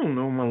was like, I don't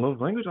know my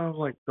love language. I was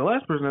like, the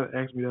last person that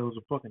asked me that was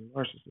a fucking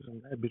narcissist,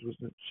 and that bitch was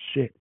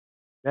shit.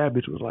 That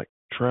bitch was like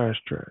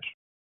trash.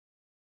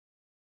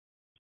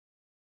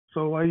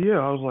 So like, yeah,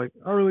 I was like,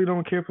 I really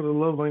don't care for the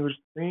love language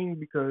thing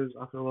because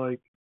I feel like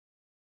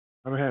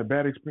I've had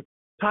bad experience.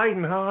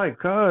 Titan high,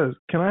 cuz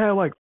can I have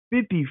like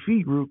 50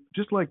 feet,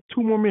 just like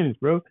 2 more minutes,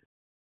 bro?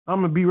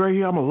 I'm gonna be right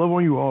here. I'm gonna love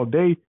on you all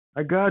day.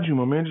 I got you,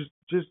 my man.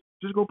 Just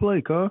go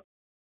play, cuz.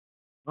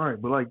 All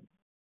right, but like,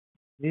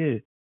 yeah,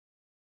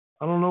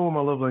 I don't know what my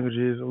love language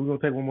is. We're gonna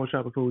take one more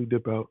shot before we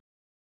dip out.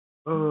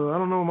 I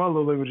don't know what my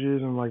love language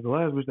is, and like the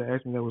last bitch that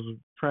asked me that was a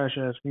trash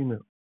ass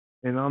female.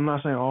 And I'm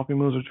not saying all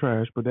females are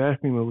trash, but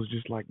that female was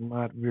just like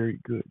not very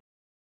good.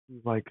 She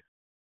was like,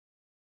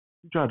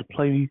 she tried to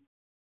play me.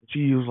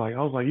 She was like,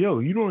 I was like, yo,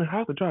 you don't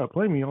have to try to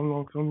play me. You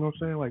know what I'm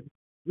saying? Like,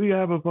 we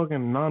have a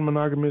fucking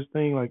non-monogamous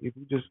thing. Like, if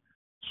we just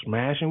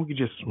smashing, we could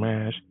just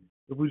smash.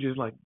 If we just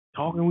like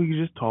talking, we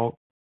could just talk.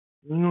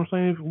 You know what I'm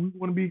saying? If we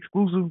want to be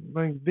exclusive,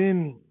 like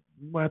then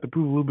you might have to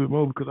prove a little bit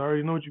more because I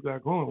already know what you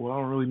got going. Well,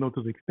 I don't really know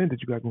to the extent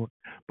that you got going,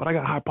 but I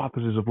got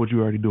hypothesis of what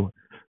you're already doing.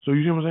 So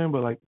you see what I'm saying?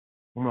 But like,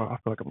 I feel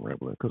like I'm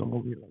rambling because I'm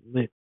over here like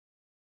lit.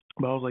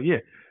 But I was like, yeah.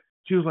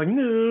 She was like,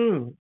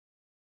 no.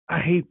 I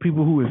hate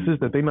people who insist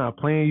that they not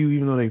playing you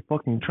even though they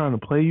fucking trying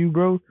to play you,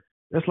 bro.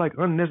 That's like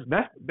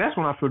that's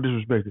when I feel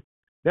disrespected.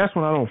 That's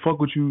when I don't fuck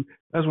with you.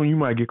 That's when you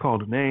might get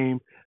called a name.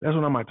 That's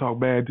when I might talk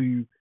bad to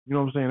you. You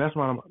know what I'm saying? That's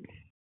why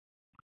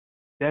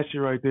that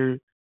shit right there.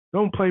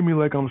 Don't play me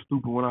like I'm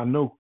stupid when I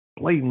know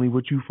blatantly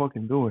what you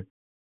fucking doing.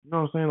 You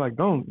know what I'm saying? Like,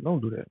 don't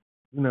do that.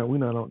 We're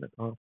not on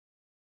that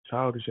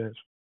childish ass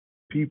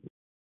people.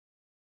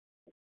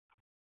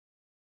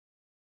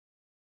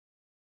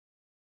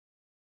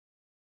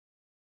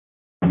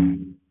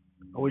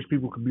 I wish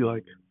people could be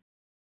like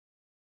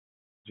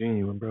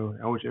genuine, bro.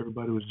 I wish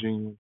everybody was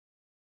genuine.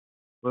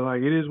 But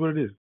like, it is what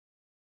it is.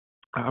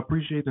 I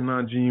appreciate the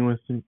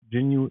non-genuosity.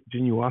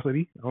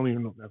 I don't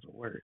even know if that's a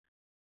word.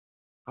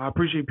 I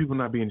appreciate people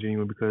not being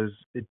genuine because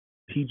it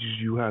teaches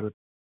you how to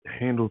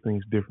handle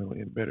things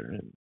differently and better,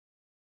 and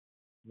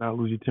not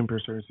lose your temper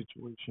in certain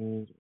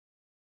situations,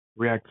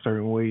 react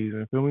certain ways.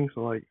 And feel me?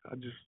 So like, I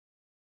just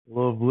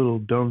love little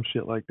dumb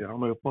shit like that.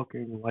 I'm a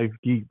fucking life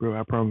geek, bro.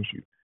 I promise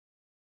you.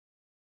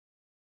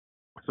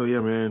 So yeah,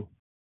 man.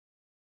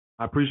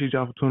 I appreciate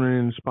y'all for tuning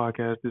in to this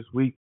podcast this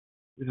week.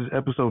 This is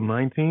episode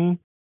 19,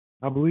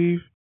 I believe.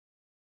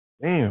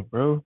 Damn,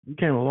 bro. You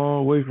came a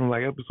long way from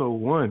like episode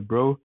 1,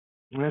 bro.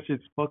 And that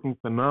shit's fucking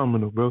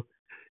phenomenal, bro.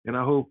 And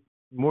I hope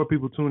more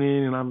people tune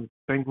in, and I'm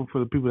thankful for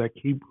the people that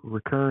keep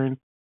recurring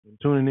and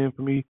tuning in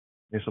for me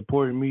and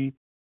supporting me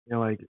and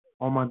like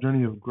on my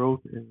journey of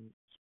growth and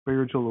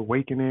spiritual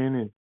awakening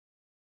and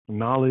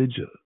knowledge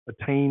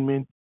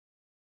attainment.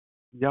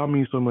 Y'all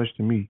mean so much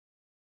to me,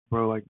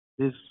 bro. Like,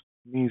 this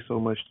means so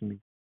much to me.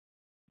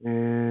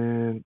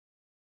 And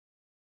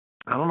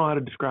I don't know how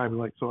to describe it.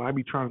 Like, so I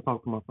be trying to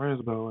talk to my friends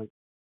about like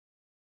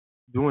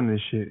doing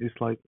this shit. It's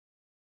like,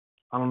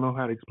 I don't know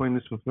how to explain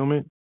this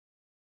fulfillment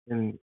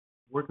and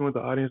working with the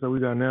audience that we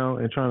got now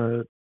and trying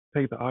to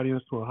take the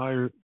audience to a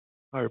higher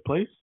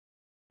place,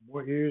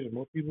 more ears and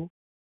more people.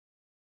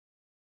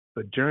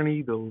 The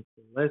journey, the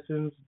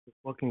lessons, the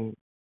fucking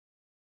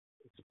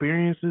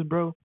experiences,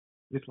 bro.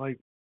 It's like,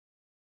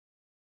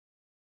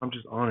 I'm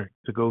just honored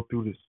to go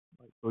through this.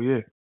 Like, so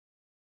yeah,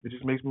 it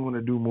just makes me want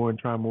to do more and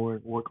try more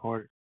and work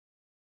harder.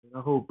 And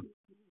I hope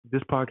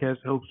this podcast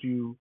helps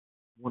you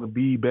want to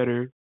be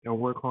better and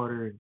work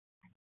harder and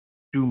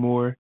do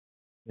more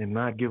and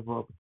not give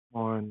up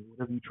on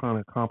whatever you're trying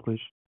to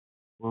accomplish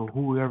or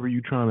whoever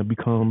you're trying to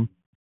become,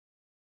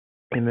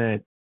 and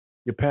that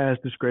your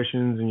past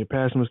discretions and your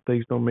past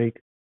mistakes don't make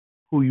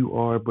who you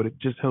are, but it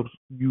just helps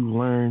you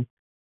learn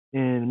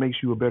and makes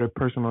you a better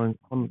person on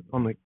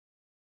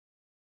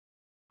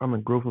the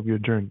growth of your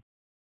journey,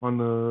 on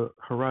the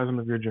horizon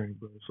of your journey,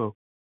 bro. So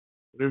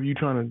whatever you're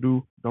trying to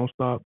do, don't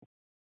stop.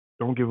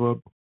 Don't give up.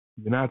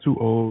 You're not too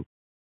old.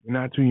 You're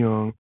not too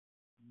young.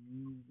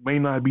 You may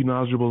not be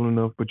knowledgeable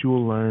enough, but you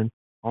will learn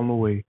on the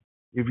way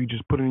if you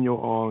just put in your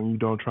all and you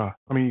don't try.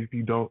 I mean, if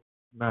you don't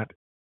not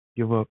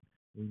give up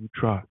and you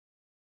try.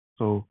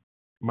 So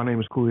my name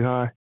is Cooley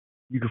High.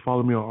 You can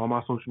follow me on all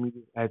my social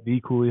media at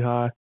the Cooley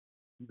High.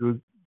 You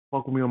can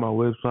fuck with me on my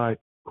website,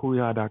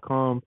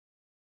 CooleyHigh.com.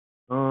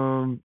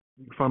 You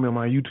can find me on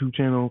my YouTube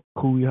channel,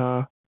 Cooley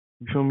High.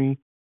 You feel me?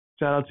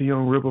 Shout out to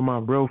Young Ripper, my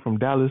bro from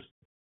Dallas.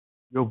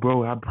 Yo,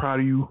 bro, I'm proud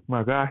of you,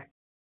 my guy.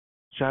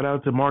 Shout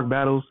out to Mark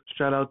Battles.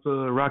 Shout out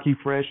to Rocky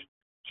Fresh.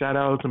 Shout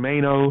out to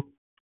Mano.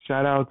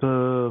 Shout out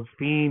to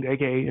Fiend,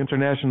 a.k.a.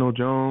 International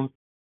Jones.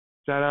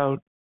 Shout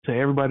out to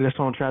everybody that's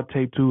on Trap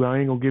Tape 2. I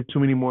ain't going to give too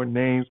many more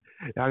names.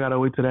 I got to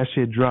wait till that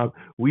shit drop.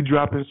 We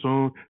dropping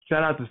soon.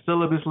 Shout out to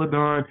Syllabus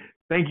LaDon.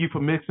 Thank you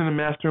for mixing and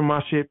mastering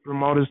my shit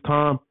from all this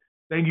time.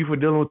 Thank you for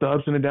dealing with the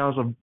ups and the downs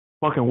of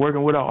fucking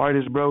working with our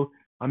artists, bro.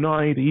 I know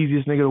I ain't the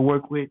easiest nigga to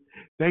work with.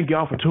 Thank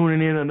y'all for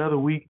tuning in another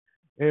week.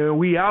 And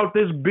we out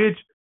this bitch.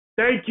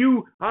 Thank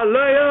you. I love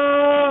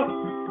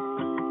ya.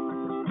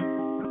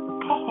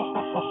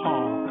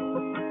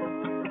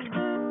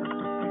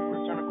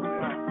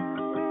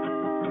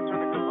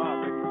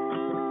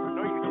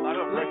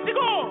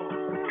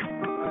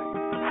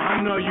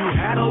 I know you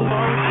had a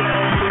long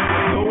day,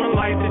 going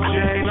like the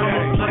Jane.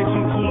 I'ma play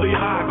some Cooley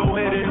High. Go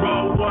ahead and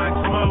roll one,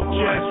 smoke,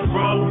 just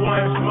roll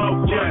one,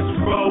 smoke, just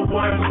roll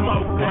one,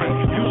 smoke one.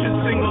 You should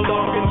sing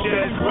along and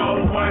just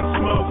roll one,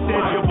 smoke.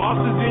 Said your boss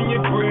is in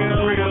your grill.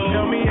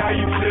 Tell me how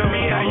you feel,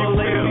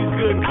 these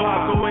good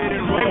clocks. Go ahead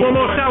and roll. Take one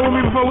more shot with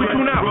me before we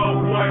tune out.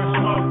 Roll one,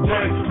 smoke,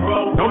 just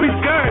roll. Don't be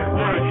scared.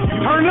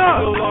 Turn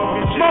up.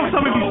 Smoke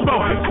some if you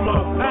smoke.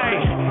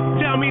 Hey,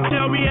 tell me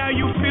how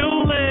you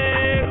feeling.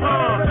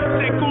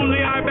 Say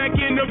Cooley High back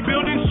in the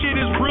building. Shit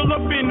is real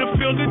up in the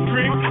field of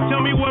dreams. Tell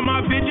me what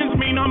my visions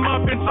mean. I'm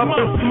up in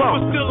smoke.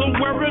 But still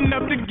aware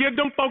enough to give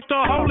them folks the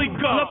holy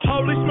ghost.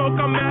 Holy smoke,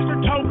 I'm Master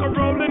Toka.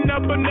 Rolling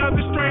up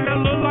another strain that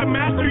look like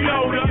Master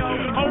Yoda.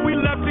 Oh, we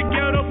left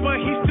together,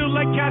 but he still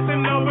like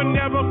Casanova.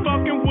 Never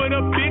fucking with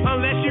a bitch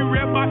unless she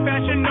ripped by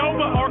Fashion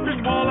Nova or Chris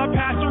Paul. I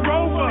pass her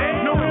over.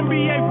 No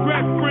NBA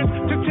reference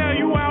to tell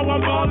you how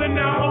I'm balling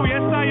now. Oh,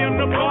 yes, I am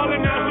the baller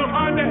now. So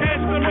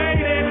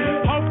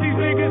underestimated. Hope these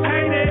niggas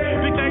hate it.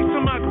 Big thanks to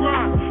my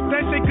grind.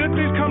 They say good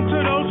things come to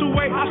those who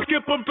wait. I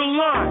skip up the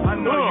line. I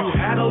know you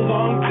had a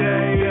long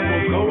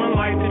day. Going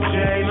like the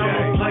Jane.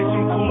 I'ma play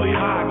some Cooley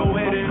High. Go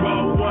ahead and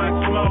roll one,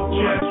 smoke,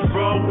 just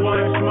roll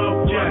one,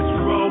 smoke, just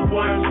roll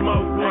one,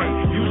 smoke one.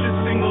 You should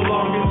sing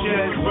along and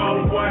just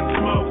roll one,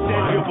 smoke.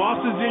 Said your boss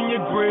is in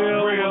your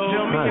grill.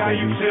 Tell me how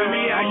you feel.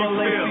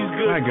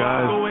 Hi,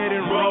 guys. Go ahead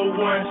and roll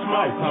one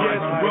smoke.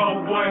 Yes, roll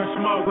one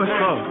smoke. What's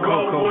up,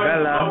 Coco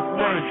Bella?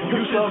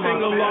 You should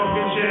sing along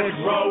and just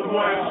roll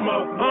one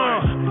smoke.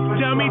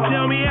 Tell me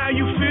how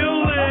you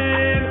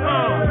feeling.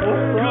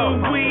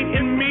 Good weed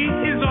and me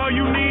is all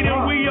you need,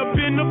 and we up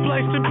in the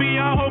place to be.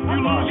 I hope you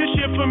lose your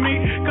shit for me,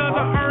 cause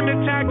I earned the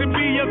tag to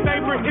be your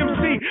favorite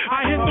MC.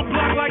 I hit the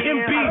block like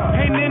MB,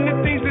 ain't in the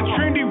things that's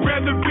trendy.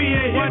 Rather be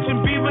a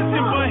watching Beavis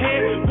in my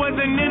head.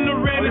 Wasn't in the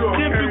red as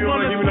Tippy.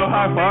 Wanna smoke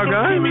high five,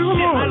 guys?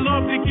 I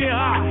love to get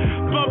high.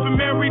 Bumping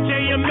Mary J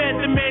and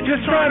Method Man,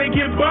 just trying to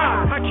get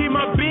by. I keep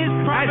my biz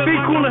private. I see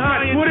Cool and Hot,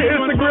 Twitter,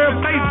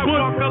 Instagram,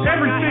 Facebook,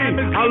 everything.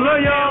 I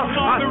love y'all.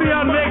 I'll see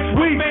y'all next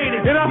week.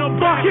 And I'm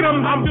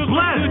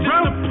blessed,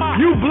 bro.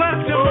 You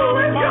blessed. Let's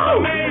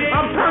go.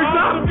 I'm turned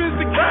up.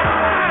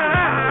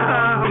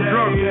 I'm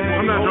drunk.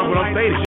 I'm not drunk, but I'm faded.